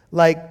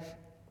 Like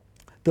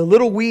the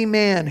little wee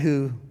man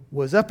who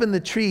was up in the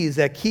trees,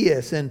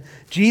 Zacchaeus, and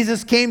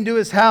Jesus came to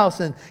his house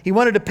and he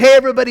wanted to pay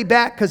everybody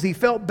back because he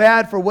felt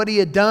bad for what he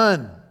had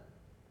done.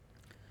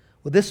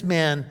 Well, this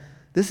man,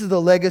 this is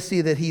the legacy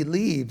that he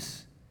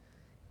leaves.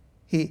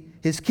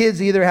 His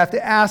kids either have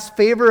to ask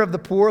favor of the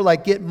poor,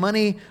 like get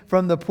money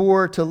from the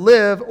poor to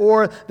live,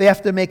 or they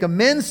have to make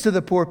amends to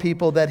the poor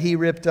people that he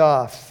ripped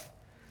off.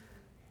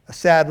 A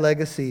sad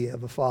legacy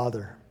of a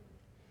father.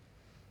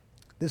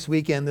 This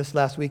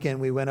last weekend,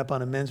 we went up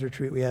on a men's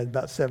retreat. We had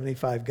about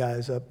 75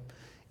 guys up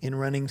in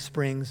Running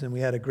Springs, and we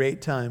had a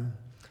great time.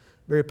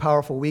 Very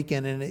powerful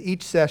weekend. And in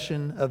each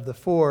session of the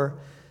 4,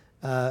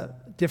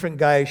 different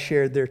guys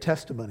shared their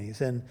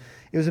testimonies. And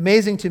it was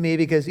amazing to me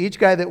because each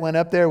guy that went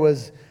up there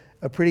was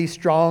a pretty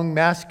strong,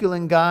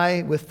 masculine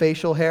guy with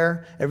facial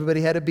hair.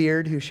 Everybody had a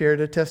beard who shared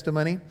a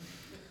testimony.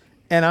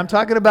 And I'm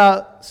talking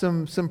about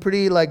some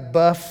pretty like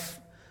buff,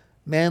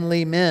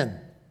 manly men.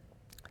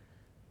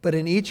 But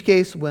in each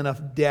case, when a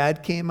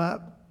dad came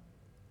up,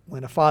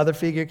 when a father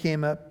figure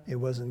came up, it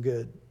wasn't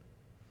good.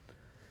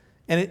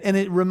 And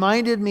it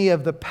reminded me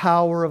of the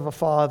power of a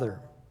father,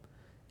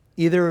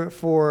 either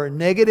for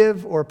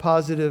negative or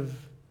positive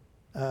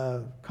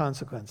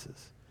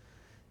consequences.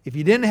 If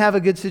you didn't have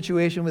a good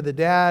situation with a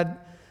dad,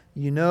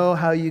 you know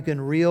how you can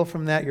reel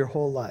from that your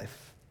whole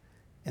life.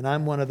 And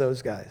I'm one of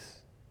those guys.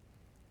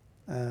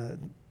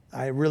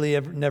 I really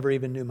never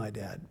even knew my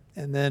dad.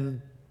 And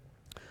then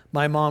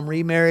my mom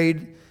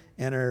remarried,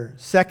 and her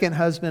second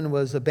husband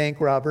was a bank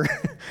robber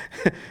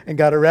and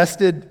got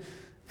arrested.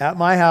 at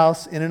my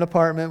house in an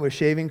apartment with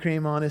shaving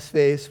cream on his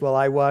face while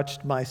I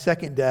watched my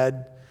second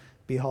dad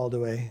be hauled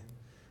away.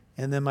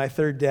 And then my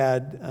third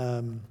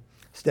dad,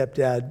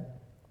 stepdad,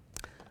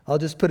 I'll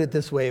just put it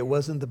this way, it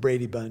wasn't the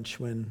Brady Bunch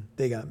when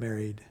they got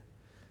married.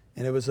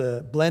 And it was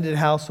a blended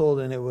household,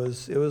 and it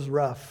was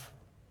rough.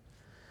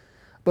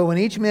 But when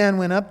each man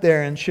went up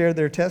there and shared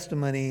their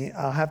testimony,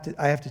 I have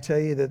to tell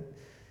you that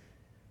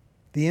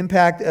the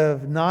impact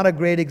of not a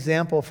great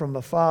example from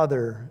a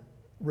father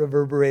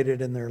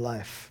reverberated in their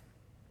life.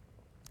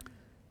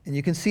 And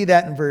you can see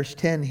that in verse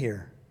 10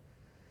 here.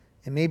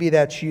 And maybe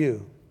that's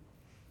you.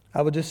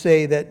 I would just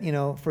say that,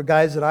 for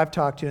guys that I've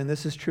talked to, and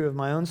this is true of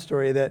my own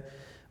story, that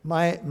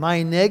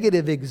my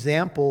negative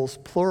examples,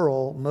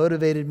 plural,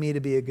 motivated me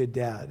to be a good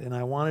dad. And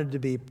I wanted to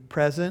be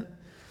present,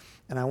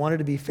 and I wanted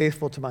to be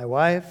faithful to my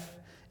wife,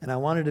 and I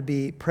wanted to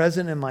be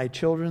present in my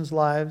children's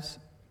lives.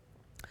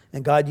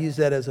 And God used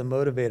that as a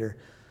motivator.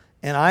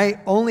 And I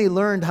only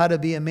learned how to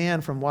be a man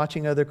from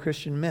watching other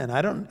Christian men.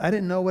 I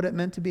didn't know what it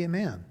meant to be a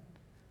man.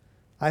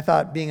 I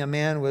thought being a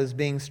man was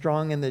being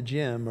strong in the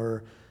gym,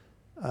 or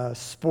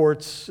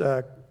sports,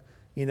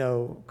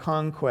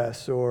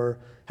 conquests, or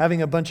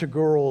having a bunch of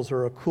girls,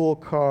 or a cool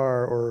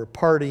car, or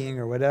partying,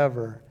 or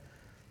whatever.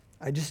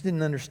 I just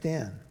didn't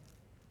understand.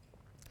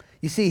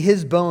 You see,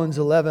 his bones,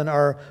 11,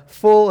 are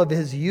full of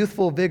his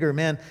youthful vigor.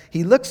 Man,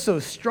 he looks so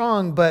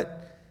strong,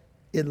 but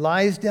it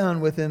lies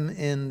down with him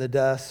in the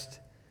dust.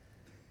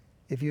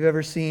 If you've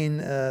ever seen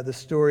the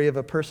story of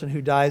a person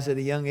who dies at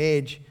a young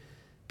age,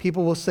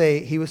 people will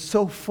say he was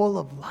so full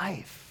of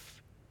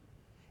life.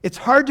 It's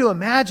hard to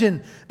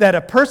imagine that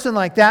a person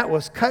like that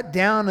was cut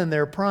down in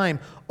their prime,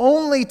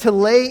 only to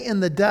lay in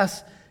the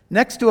dust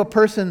next to a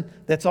person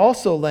that's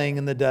also laying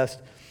in the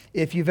dust.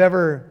 If you've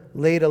ever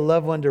laid a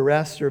loved one to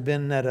rest or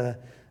been at a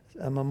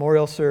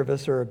memorial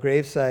service or a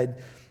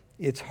graveside,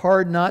 it's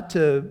hard not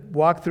to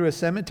walk through a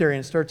cemetery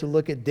and start to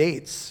look at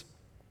dates.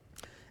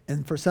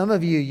 And for some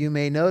of you, you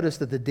may notice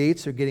that the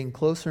dates are getting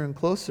closer and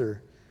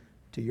closer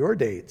to your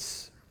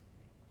dates.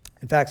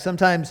 In fact,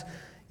 sometimes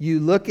you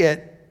look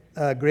at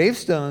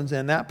gravestones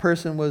and that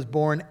person was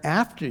born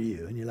after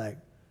you, and you're like,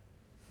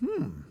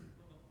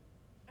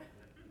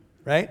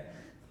 right?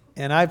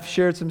 And I've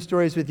shared some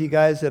stories with you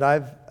guys that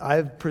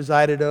I've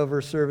presided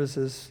over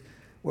services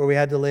where we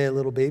had to lay a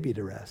little baby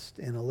to rest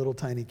in a little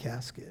tiny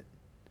casket.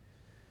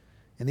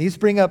 And these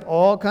bring up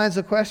all kinds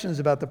of questions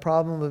about the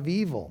problem of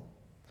evil.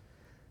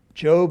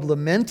 Job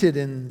lamented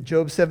in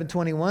Job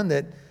 7:21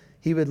 that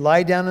he would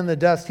lie down in the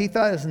dust. He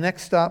thought his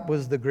next stop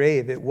was the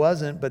grave. It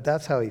wasn't, but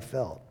that's how he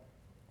felt.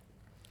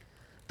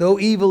 Though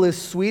evil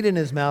is sweet in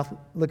his mouth,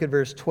 look at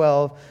verse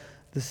 12,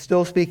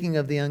 still speaking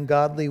of the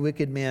ungodly,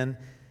 wicked man,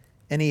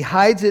 and he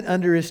hides it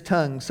under his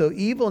tongue. So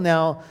evil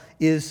now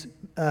is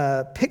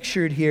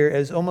pictured here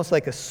as almost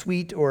like a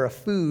sweet or a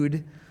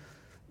food.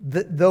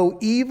 Though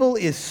evil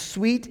is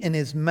sweet in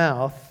his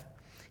mouth,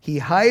 he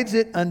hides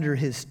it under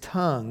his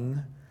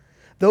tongue.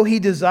 Though he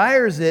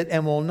desires it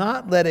and will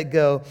not let it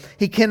go,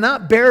 he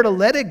cannot bear to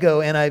let it go,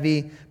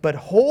 NIV, but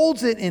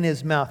holds it in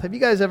his mouth. Have you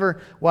guys ever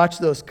watched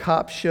those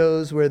cop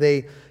shows where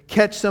they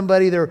catch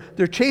somebody,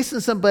 they're chasing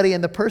somebody,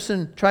 and the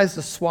person tries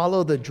to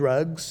swallow the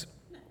drugs?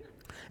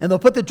 And they'll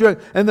put the drug,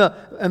 and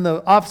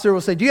the officer will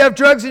say, "Do you have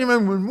drugs in your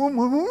mouth?" What are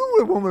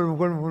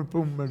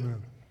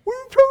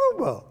you talking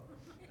about?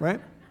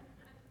 Right?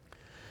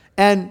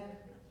 And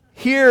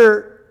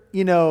here,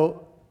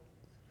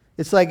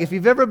 it's like if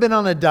you've ever been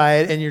on a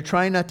diet and you're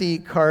trying not to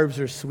eat carbs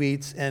or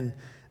sweets and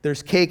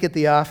there's cake at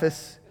the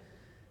office.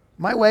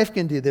 My wife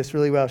can do this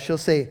really well. She'll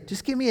say,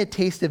 "Just give me a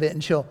taste of it."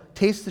 And she'll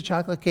taste the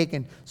chocolate cake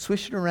and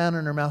swish it around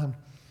in her mouth. And,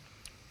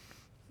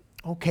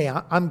 "Okay,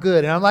 I'm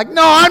good." And I'm like,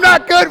 "No, I'm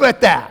not good with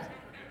that.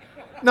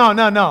 No.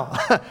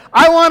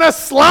 I want a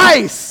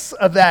slice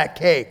of that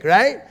cake,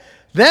 right?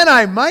 Then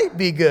I might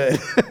be good."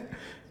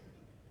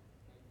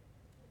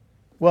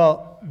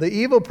 Well, the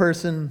evil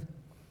person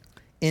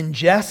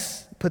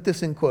ingests, put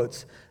this in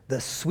quotes, the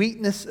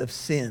sweetness of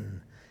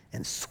sin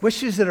and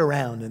swishes it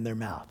around in their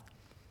mouth.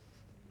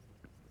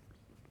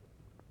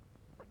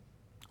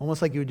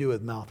 Almost like you would do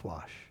with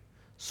mouthwash.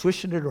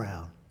 Swishing it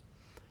around.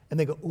 And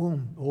they go,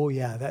 "Oh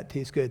yeah, that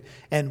tastes good."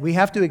 And we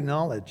have to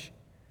acknowledge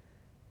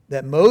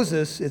that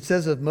Moses, it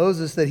says of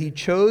Moses that he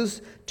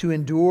chose to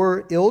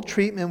endure ill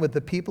treatment with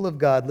the people of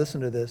God, listen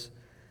to this,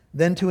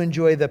 than to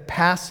enjoy the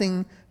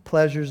passing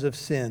pleasures of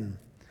sin.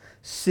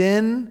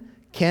 Sin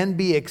can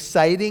be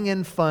exciting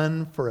and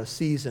fun for a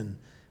season.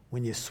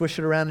 When you swish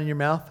it around in your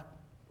mouth,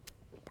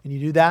 and you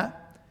do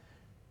that,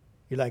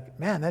 you're like,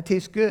 "Man, that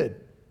tastes good.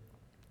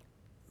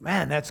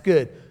 Man, that's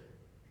good."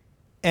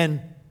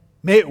 And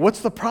what's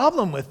the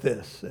problem with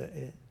this?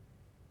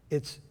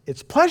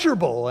 It's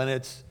pleasurable, and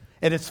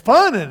it's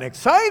fun and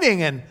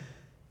exciting and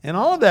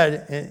all of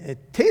that.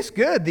 It tastes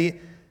good.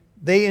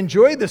 They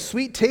enjoyed the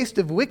sweet taste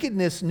of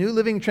wickedness, New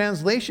Living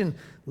Translation,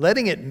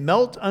 letting it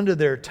melt under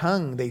their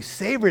tongue. They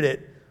savored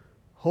it,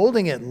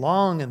 holding it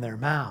long in their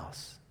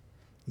mouths.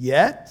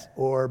 Yet,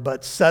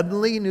 but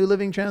suddenly, New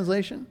Living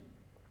Translation,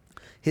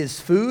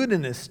 his food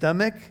in his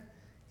stomach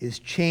is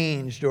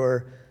changed,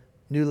 or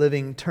New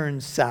Living,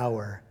 turns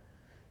sour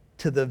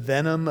to the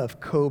venom of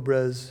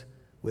cobras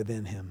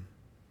within him.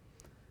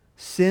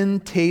 Sin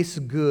tastes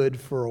good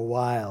for a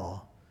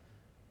while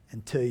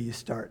until you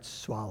start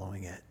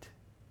swallowing it.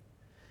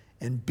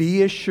 And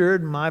be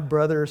assured, my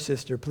brother or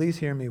sister, please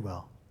hear me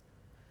well.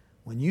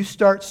 When you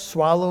start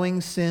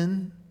swallowing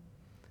sin,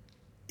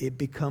 it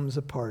becomes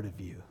a part of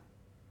you.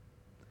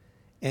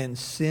 And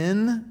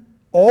sin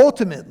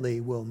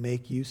ultimately will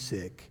make you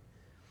sick.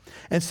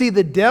 And see,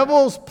 the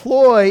devil's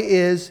ploy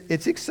is,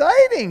 it's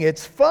exciting,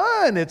 it's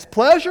fun, it's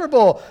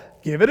pleasurable.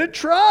 Give it a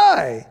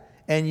try.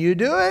 And you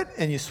do it,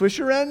 and you swish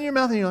it around in your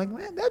mouth, and you're like,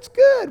 man, that's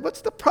good.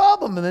 What's the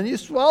problem? And then you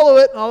swallow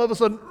it, and all of a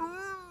sudden,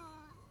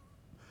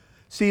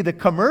 See, the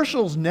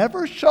commercials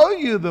never show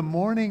you the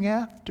morning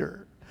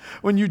after.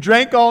 When you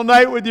drank all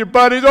night with your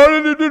buddies,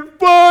 oh, it was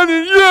fun,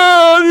 and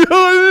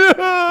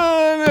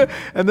yeah.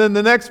 And then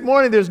the next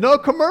morning, there's no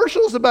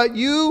commercials about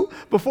you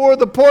before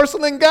the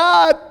porcelain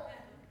god.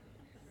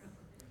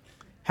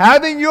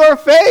 Having your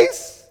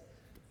face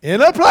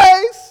in a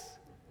place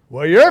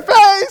where your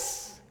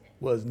face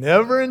was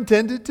never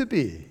intended to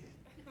be.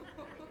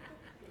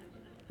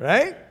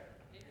 Right?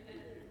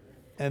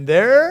 And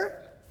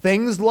there,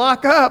 things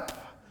lock up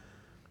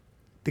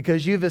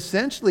because you've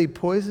essentially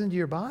poisoned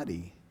your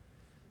body.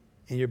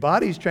 And your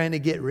body's trying to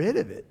get rid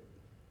of it,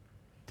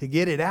 to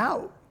get it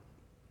out.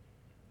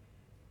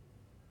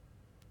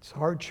 It's a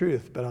hard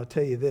truth, but I'll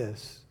tell you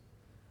this.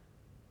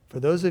 For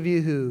those of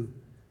you who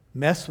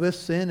mess with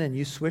sin and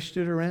you swished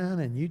it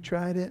around and you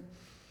tried it,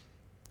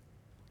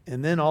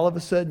 and then all of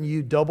a sudden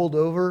you doubled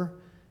over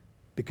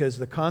because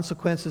the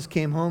consequences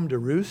came home to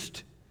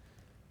roost,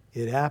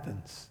 it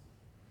happens.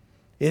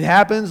 It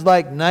happens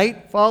like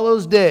night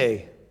follows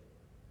day.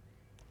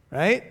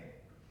 Right?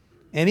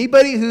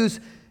 Anybody who's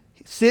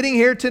sitting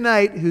here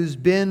tonight who's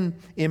been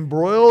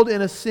embroiled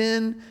in a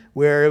sin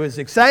where it was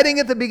exciting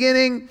at the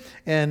beginning,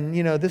 and,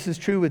 this is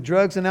true with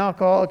drugs and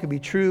alcohol. It could be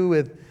true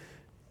with,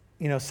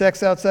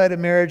 sex outside of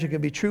marriage. It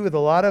could be true with a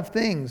lot of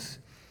things.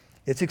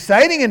 It's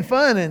exciting and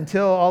fun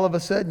until all of a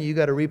sudden you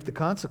got to reap the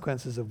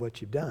consequences of what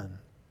you've done.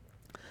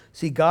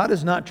 See, God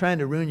is not trying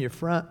to ruin your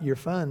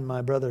fun,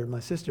 my brother, my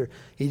sister.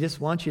 He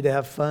just wants you to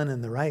have fun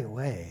in the right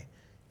way,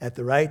 at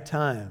the right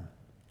time,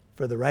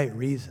 for the right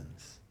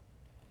reasons.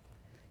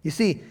 You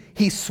see,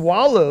 he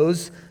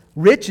swallows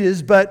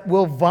riches but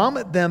will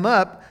vomit them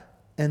up.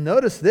 And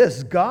notice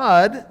this,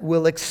 God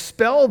will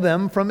expel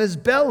them from his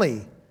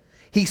belly.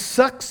 He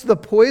sucks the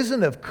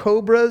poison of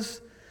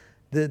cobras.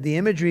 The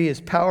imagery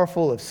is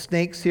powerful of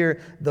snakes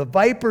here. The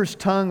viper's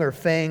tongue or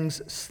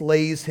fangs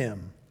slays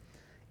him.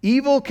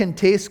 Evil can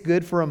taste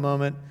good for a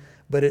moment,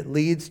 but it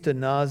leads to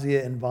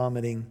nausea and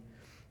vomiting.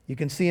 You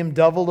can see him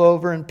doubled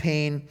over in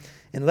pain.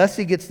 Unless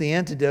he gets the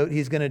antidote,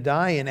 he's going to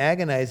die in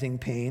agonizing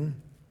pain.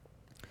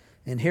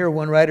 And here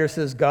one writer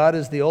says, God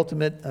is the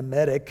ultimate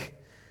emetic.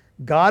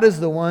 God is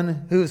the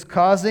one who's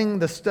causing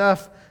the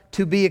stuff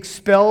to be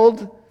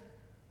expelled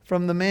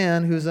from the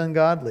man who's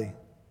ungodly.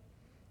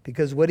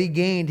 Because what he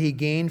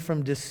gained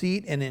from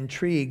deceit and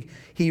intrigue.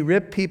 He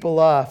ripped people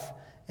off,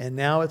 and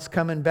now it's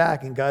coming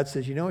back. And God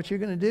says, you know what you're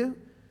going to do?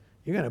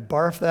 You're going to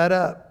barf that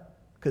up,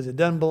 because it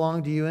doesn't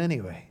belong to you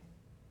anyway.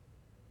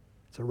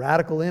 It's a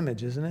radical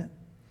image, isn't it?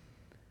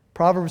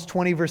 Proverbs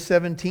 20, verse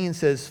 17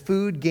 says,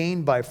 food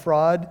gained by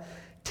fraud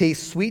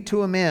tastes sweet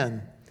to a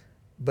man,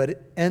 but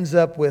it ends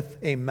up with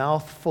a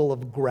mouthful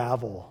of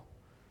gravel.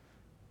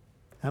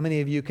 How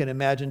many of you can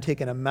imagine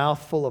taking a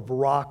mouthful of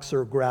rocks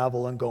or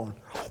gravel and going,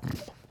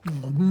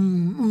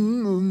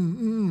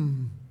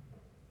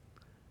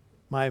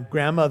 My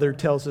grandmother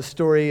tells a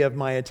story of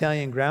my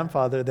Italian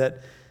grandfather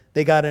that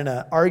they got in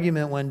an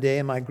argument one day,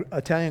 and my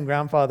Italian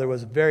grandfather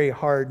was a very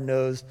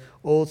hard-nosed,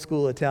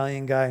 old-school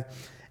Italian guy.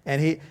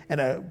 And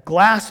a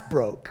glass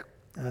broke.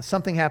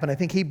 Something happened. I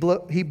think he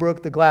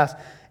broke the glass.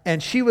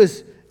 And she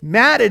was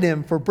mad at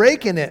him for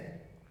breaking it.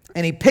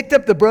 And he picked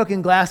up the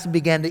broken glass and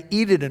began to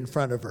eat it in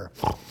front of her.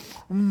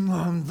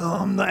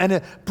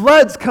 And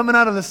blood's coming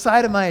out of the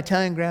side of my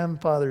Italian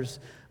grandfather's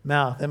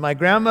mouth. And my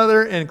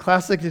grandmother, in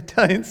classic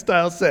Italian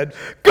style, said,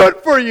 good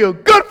for you,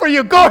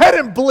 go ahead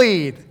and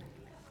bleed.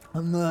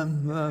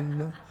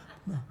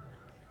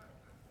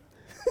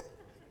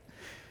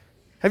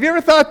 Have you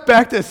ever thought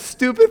back to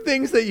stupid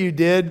things that you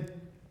did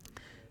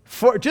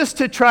just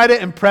to try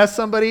to impress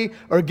somebody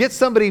or get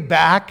somebody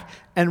back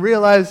and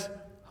realize,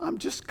 I'm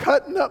just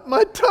cutting up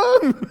my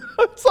tongue.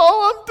 That's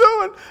all I'm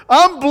doing.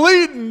 I'm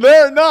bleeding.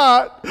 They're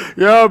not.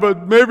 Yeah,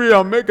 but maybe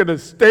I'm making a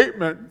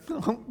statement.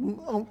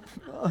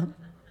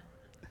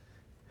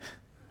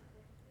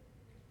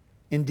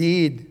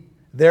 Indeed,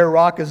 their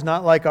rock is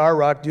not like our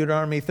rock,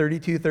 Deuteronomy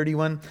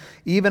 32:31.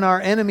 Even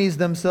our enemies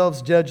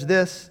themselves judge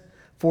this.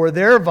 For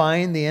their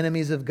vine, the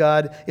enemies of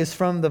God, is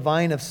from the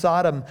vine of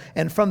Sodom,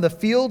 and from the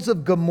fields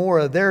of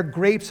Gomorrah. Their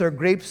grapes are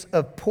grapes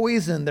of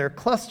poison, their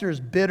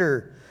clusters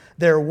bitter.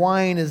 Their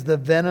wine is the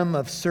venom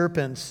of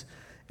serpents,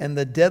 and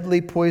the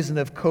deadly poison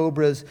of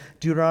cobras.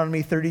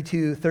 Deuteronomy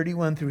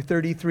 32:31 through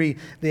 33.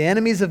 The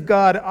enemies of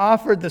God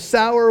offered the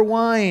sour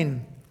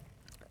wine.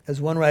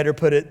 As one writer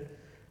put it,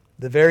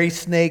 The very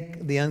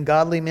snake the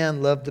ungodly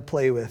man loved to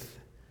play with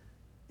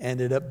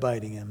ended up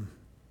biting him.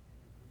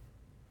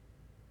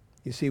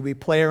 You see, we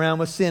play around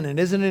with sin. And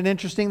isn't it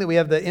interesting that we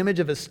have the image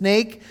of a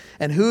snake?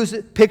 And who's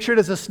pictured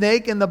as a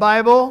snake in the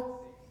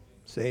Bible?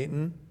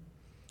 Satan.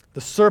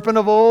 The serpent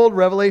of old,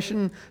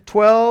 Revelation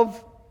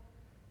 12.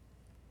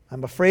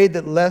 I'm afraid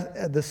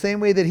that the same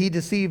way that he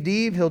deceived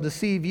Eve, he'll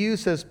deceive you,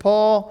 says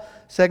Paul,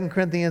 2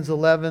 Corinthians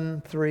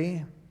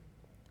 11:3.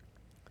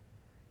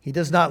 He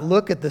does not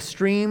look at the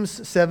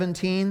streams,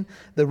 17,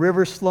 the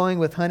rivers flowing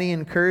with honey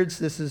and curds.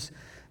 This is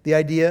the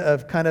idea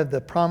of kind of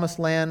the promised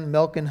land,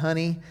 milk and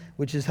honey,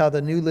 which is how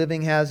the New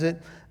Living has it.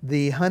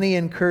 The honey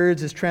and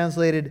curds is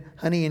translated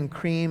honey and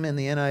cream in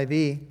the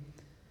NIV.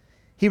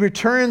 He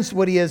returns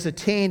what he has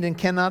attained and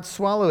cannot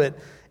swallow it.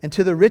 And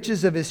to the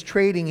riches of his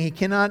trading, he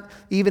cannot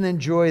even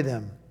enjoy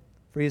them.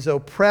 For he is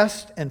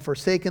oppressed and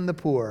forsaken the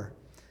poor,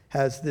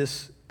 has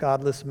this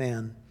godless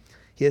man.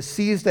 He has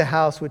seized a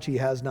house which he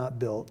has not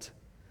built.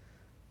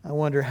 I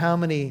wonder how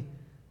many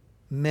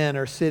men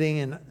are sitting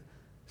in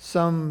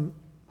some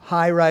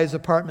high-rise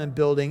apartment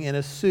building in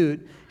a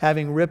suit,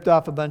 having ripped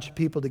off a bunch of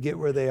people to get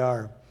where they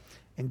are.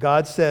 And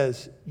God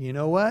says, you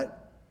know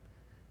what?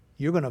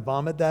 You're going to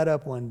vomit that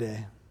up one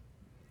day.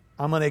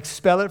 I'm going to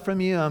expel it from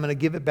you. I'm going to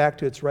give it back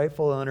to its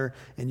rightful owner,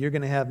 and you're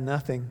going to have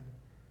nothing.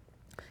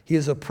 He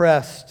is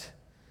oppressed.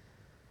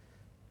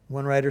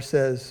 One writer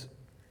says,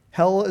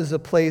 hell is a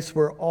place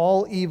where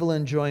all evil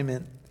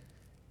enjoyment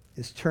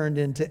is turned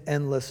into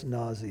endless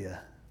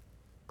nausea.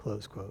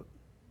 Close quote.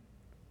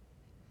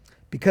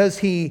 Because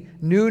he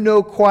knew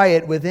no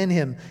quiet within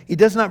him, he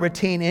does not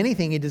retain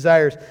anything he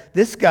desires.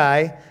 This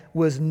guy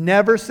was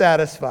never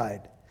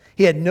satisfied.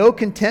 He had no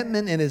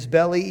contentment in his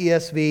belly,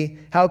 ESV.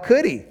 How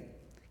could he?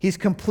 He's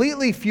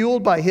completely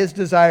fueled by his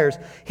desires.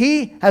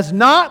 He has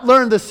not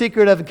learned the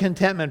secret of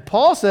contentment.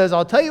 Paul says,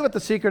 I'll tell you what the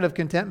secret of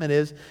contentment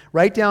is.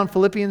 Write down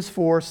Philippians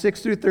 4,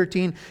 6 through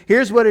 13.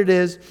 Here's what it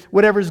is.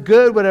 Whatever's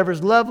good,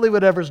 whatever's lovely,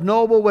 whatever's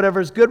noble,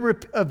 whatever's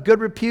of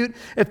good repute.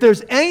 If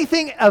there's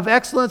anything of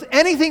excellence,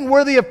 anything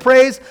worthy of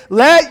praise,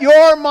 let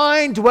your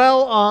mind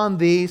dwell on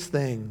these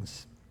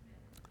things.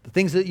 The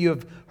things that you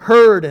have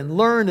heard and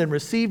learned and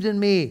received in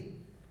me.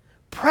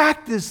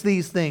 Practice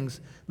these things.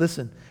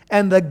 Listen.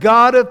 And the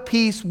God of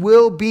peace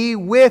will be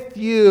with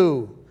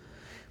you.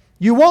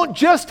 You won't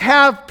just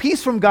have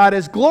peace from God,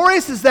 as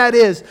glorious as that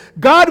is.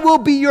 God will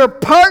be your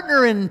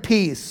partner in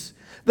peace.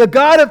 The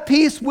God of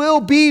peace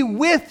will be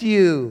with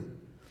you.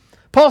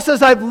 Paul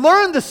says, I've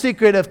learned the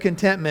secret of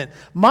contentment.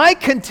 My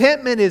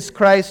contentment is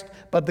Christ,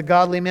 but the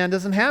godly man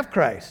doesn't have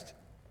Christ.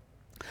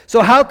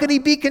 So how can he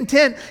be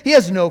content? He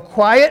has no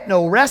quiet,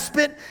 no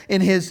respite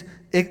in his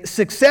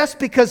success,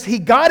 because he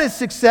got his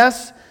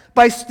success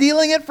by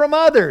stealing it from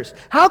others.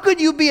 How could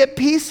you be at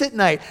peace at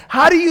night?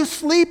 How do you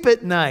sleep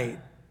at night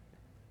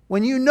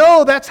when you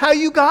know that's how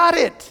you got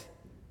it?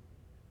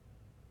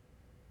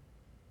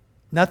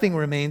 Nothing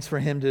remains for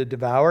him to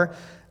devour.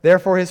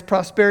 Therefore, his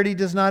prosperity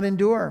does not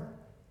endure.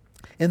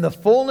 In the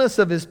fullness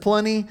of his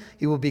plenty,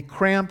 he will be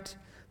cramped.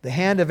 The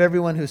hand of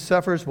everyone who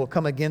suffers will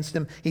come against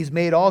him. He's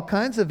made all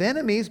kinds of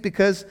enemies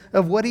because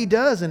of what he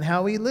does and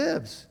how he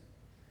lives.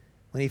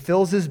 When he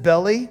fills his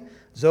belly,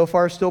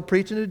 Zophar is still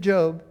preaching to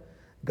Job,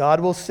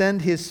 God will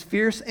send his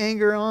fierce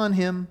anger on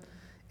him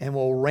and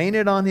will rain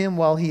it on him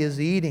while he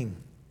is eating.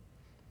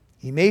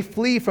 He may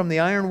flee from the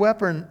iron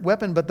weapon,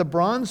 but the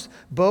bronze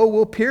bow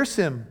will pierce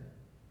him.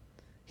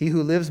 He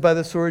who lives by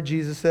the sword,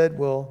 Jesus said,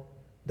 will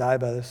die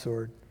by the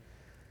sword.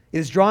 It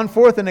is drawn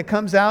forth and it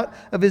comes out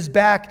of his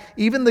back,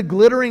 even the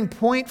glittering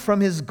point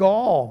from his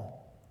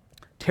gall.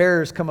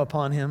 Terrors come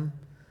upon him.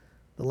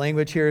 The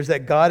language here is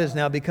that God has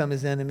now become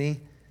his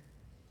enemy.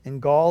 And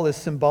gall is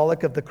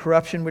symbolic of the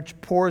corruption which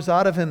pours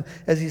out of him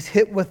as he's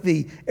hit with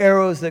the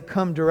arrows that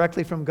come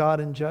directly from God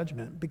in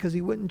judgment, because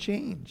he wouldn't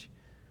change.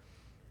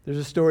 There's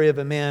a story of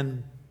a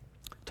man,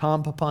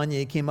 Tom Papania.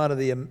 He came out of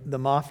the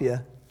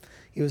mafia.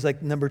 He was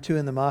like number 2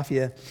 in the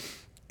mafia.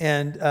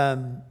 And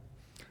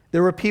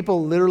there were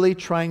people literally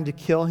trying to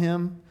kill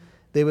him.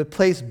 They would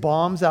place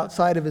bombs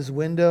outside of his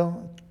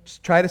window,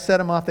 try to set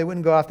him off. They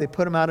wouldn't go off. They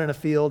put him out in a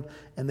field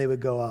and they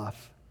would go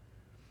off.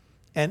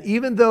 And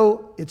even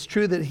though it's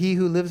true that he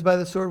who lives by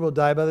the sword will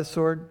die by the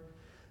sword,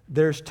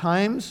 there's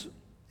times,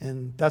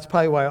 and that's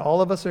probably why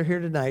all of us are here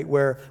tonight,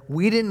 where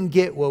we didn't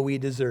get what we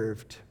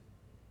deserved.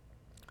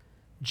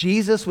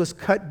 Jesus was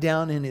cut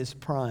down in his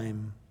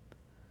prime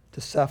to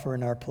suffer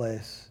in our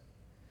place.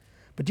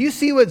 But do you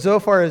see what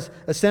Zophar is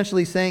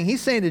essentially saying?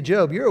 He's saying to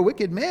Job, you're a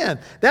wicked man.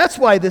 That's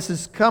why this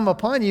has come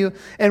upon you.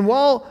 And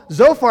while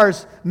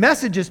Zophar's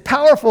message is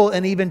powerful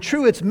and even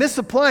true, it's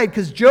misapplied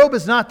because Job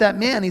is not that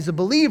man. He's a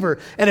believer.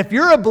 And if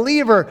you're a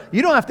believer,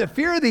 you don't have to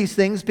fear these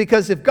things,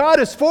 because if God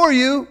is for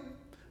you,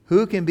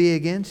 who can be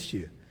against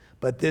you?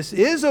 But this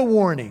is a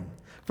warning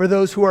for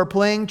those who are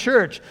playing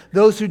church,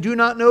 those who do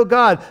not know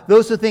God,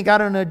 those who think, I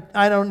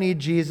don't need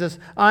Jesus,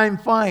 I'm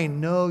fine.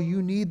 No,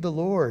 you need the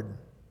Lord.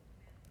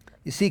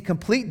 You see,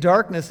 complete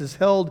darkness is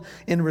held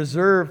in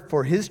reserve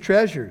for his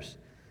treasures,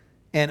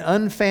 and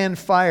unfanned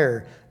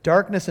fire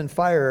Darkness and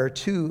fire are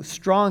two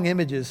strong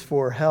images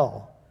for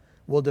hell.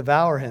 Will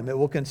devour him. It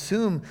will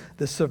consume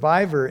the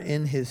survivor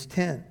in his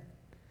tent.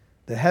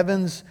 The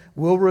heavens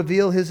will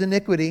reveal his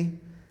iniquity,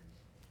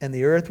 and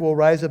the earth will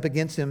rise up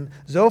against him.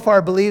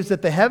 Zophar believes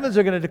that the heavens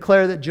are going to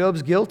declare that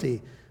Job's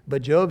guilty.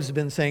 But Job's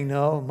been saying,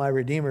 no, my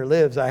Redeemer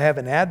lives. I have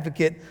an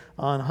advocate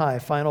on high.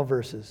 Final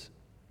verses.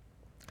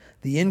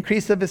 The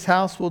increase of his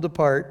house will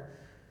depart.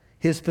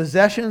 His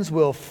possessions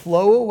will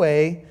flow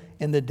away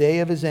in the day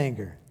of his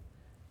anger.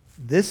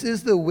 This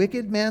is the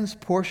wicked man's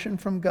portion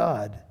from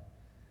God,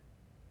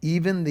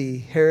 even the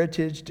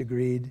heritage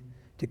decreed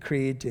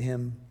to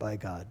him by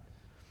God.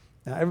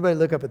 Now, everybody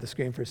look up at the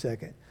screen for a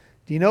second.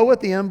 Do you know what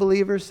the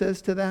unbeliever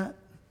says to that?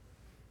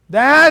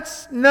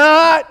 That's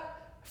not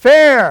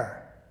fair.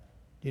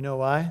 Do you know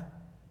why?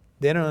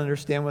 They don't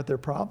understand what their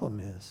problem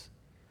is.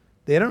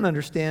 They don't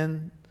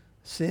understand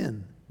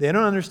sin. They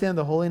don't understand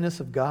the holiness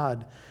of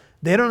God.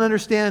 They don't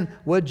understand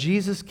what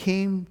Jesus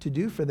came to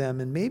do for them.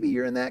 And maybe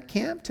you're in that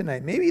camp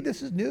tonight. Maybe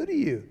this is new to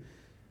you.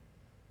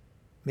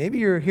 Maybe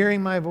you're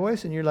hearing my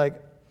voice and you're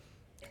like,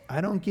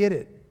 I don't get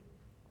it.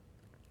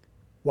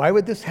 Why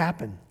would this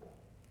happen?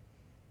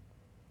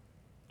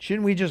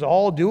 Shouldn't we just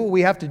all do what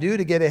we have to do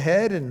to get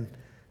ahead? And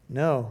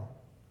no.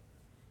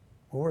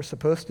 What we're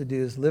supposed to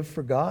do is live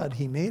for God.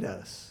 He made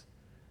us.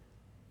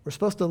 We're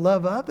supposed to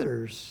love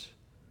others.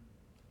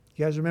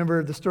 You guys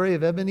remember the story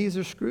of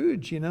Ebenezer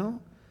Scrooge, you know?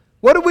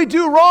 What did we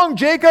do wrong,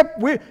 Jacob?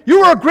 You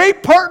were a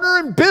great partner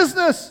in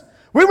business.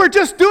 We were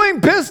just doing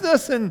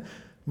business. And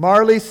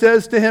Marley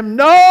says to him,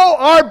 no,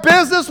 our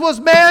business was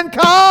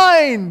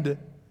mankind.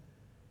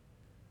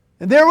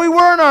 And there we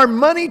were in our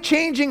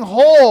money-changing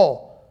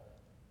hole.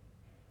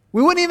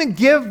 We wouldn't even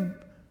give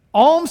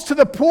alms to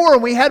the poor,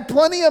 and we had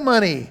plenty of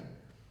money.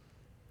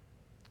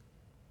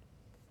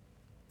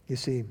 You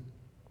see,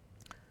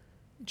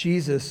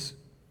 Jesus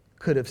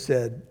could have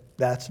said,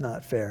 that's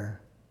not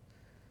fair.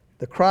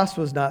 The cross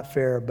was not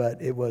fair,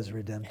 but it was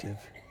redemptive.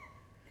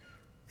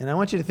 And I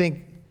want you to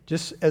think,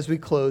 just as we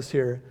close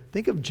here,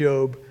 think of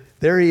Job.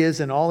 There he is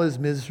in all his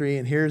misery,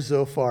 and here's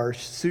Zophar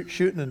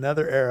shooting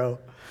another arrow.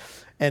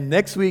 And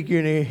next week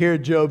you're going to hear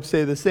Job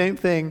say the same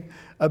thing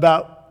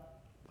about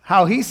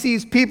how he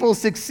sees people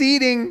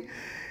succeeding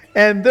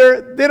and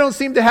they don't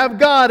seem to have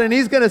God. And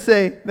he's going to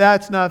say,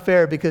 that's not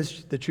fair.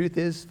 Because the truth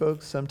is,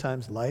 folks,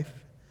 sometimes life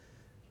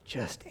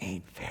just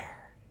ain't fair.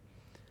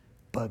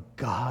 But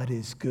God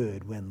is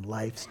good when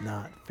life's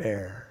not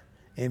fair.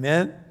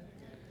 Amen?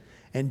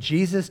 And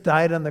Jesus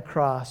died on the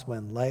cross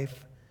when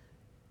life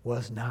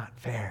was not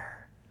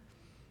fair.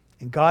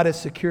 And God has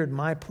secured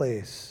my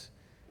place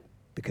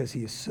because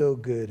he is so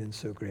good and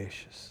so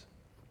gracious.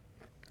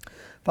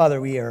 Father,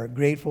 we are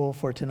grateful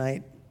for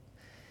tonight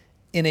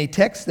in a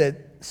text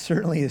that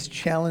certainly is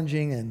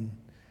challenging and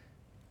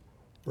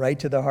right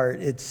to the heart.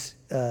 It's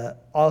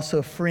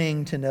also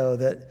freeing to know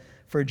that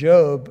for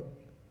Job,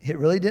 it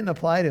really didn't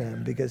apply to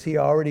him because he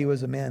already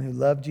was a man who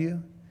loved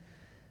you,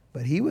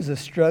 but he was a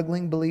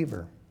struggling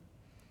believer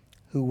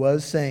who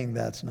was saying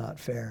that's not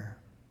fair.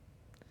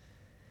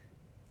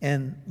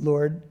 And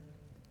Lord,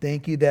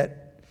 thank you that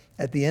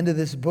at the end of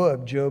this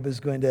book, Job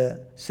is going to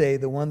say,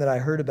 the one that I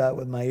heard about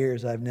with my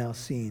ears, I've now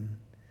seen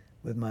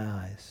with my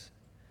eyes.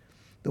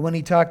 The one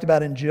he talked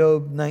about in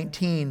Job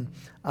 19,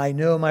 I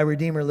know my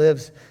Redeemer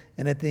lives,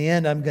 and at the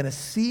end I'm going to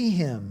see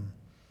him.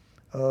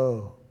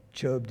 Oh,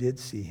 Job did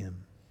see him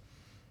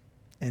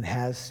and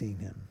has seen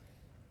him.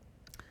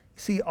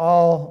 See,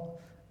 all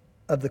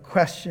of the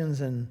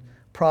questions and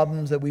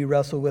problems that we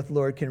wrestle with,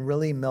 Lord, can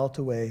really melt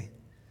away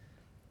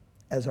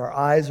as our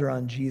eyes are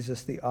on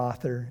Jesus, the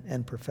author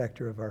and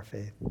perfecter of our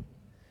faith.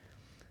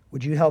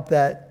 Would you help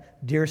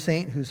that dear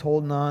saint who's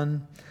holding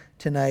on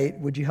tonight?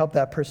 Would you help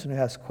that person who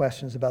has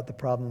questions about the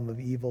problem of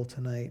evil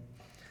tonight?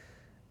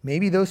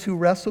 Maybe those who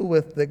wrestle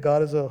with that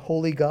God is a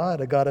holy God,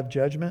 a God of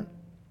judgment,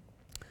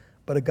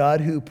 but a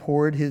God who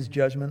poured his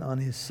judgment on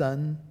his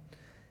Son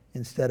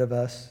instead of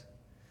us.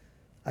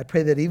 I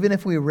pray that even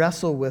if we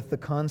wrestle with the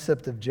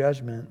concept of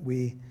judgment,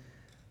 we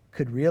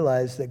could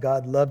realize that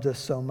God loved us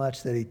so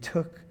much that he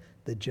took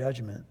the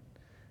judgment.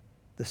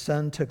 The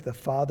Son took the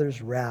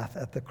Father's wrath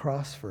at the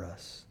cross for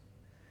us.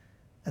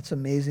 That's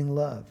amazing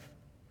love.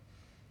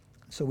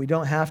 So we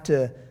don't have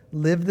to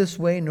live this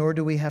way, nor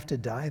do we have to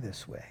die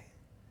this way.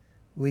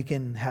 We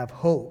can have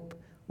hope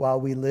while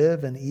we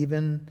live and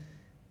even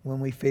when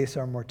we face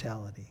our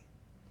mortality.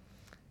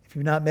 If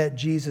you've not met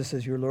Jesus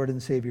as your Lord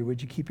and Savior,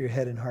 would you keep your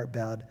head and heart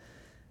bowed?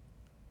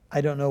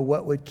 I don't know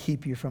what would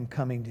keep you from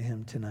coming to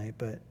him tonight,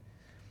 but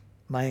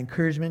my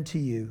encouragement to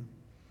you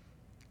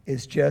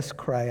is just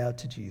cry out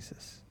to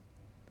Jesus.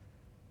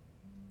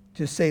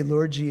 Just say,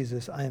 Lord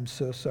Jesus, I am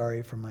so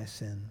sorry for my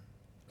sin.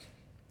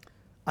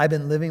 I've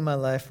been living my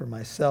life for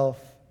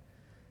myself.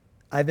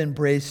 I've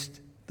embraced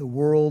the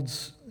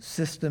world's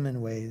system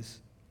and ways.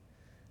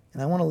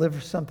 And I want to live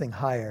for something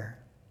higher,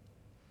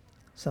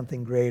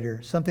 something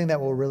greater, something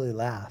that will really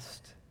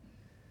last.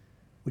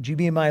 Would you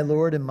be my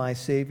Lord and my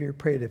Savior?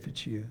 Pray it if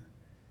it's you.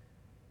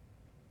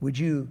 Would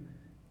you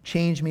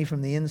change me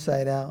from the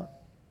inside out?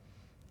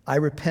 I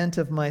repent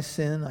of my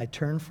sin. I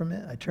turn from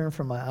it. I turn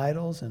from my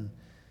idols and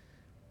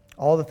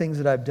all the things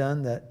that I've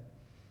done that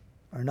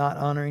are not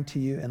honoring to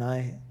you. And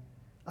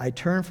I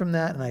turn from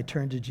that and I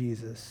turn to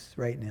Jesus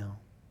right now.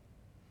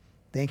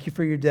 Thank you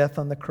for your death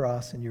on the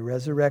cross and your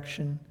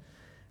resurrection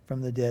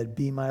from the dead.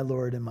 Be my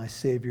Lord and my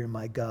Savior and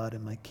my God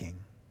and my King.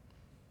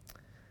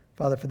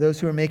 Father, for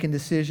those who are making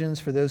decisions,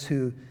 for those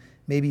who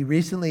maybe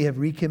recently have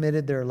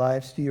recommitted their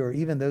lives to you, or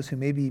even those who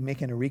may be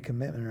making a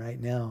recommitment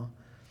right now,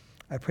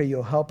 I pray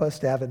you'll help us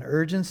to have an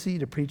urgency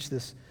to preach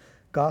this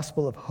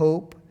gospel of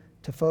hope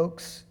to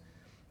folks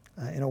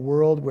in a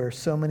world where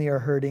so many are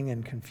hurting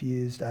and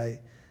confused. I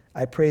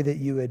pray that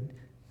you would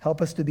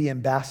help us to be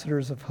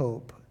ambassadors of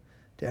hope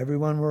to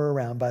everyone we're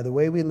around by the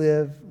way we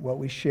live, what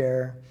we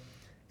share,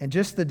 and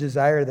just the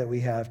desire that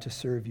we have to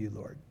serve you,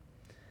 Lord.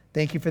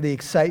 Thank you for the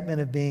excitement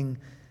of being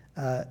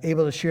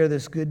able to share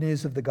this good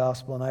news of the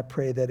gospel, and I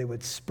pray that it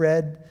would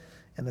spread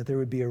and that there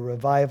would be a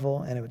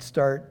revival, and it would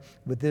start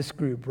with this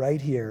group right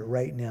here,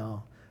 right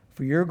now,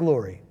 for your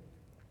glory,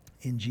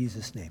 in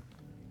Jesus' name.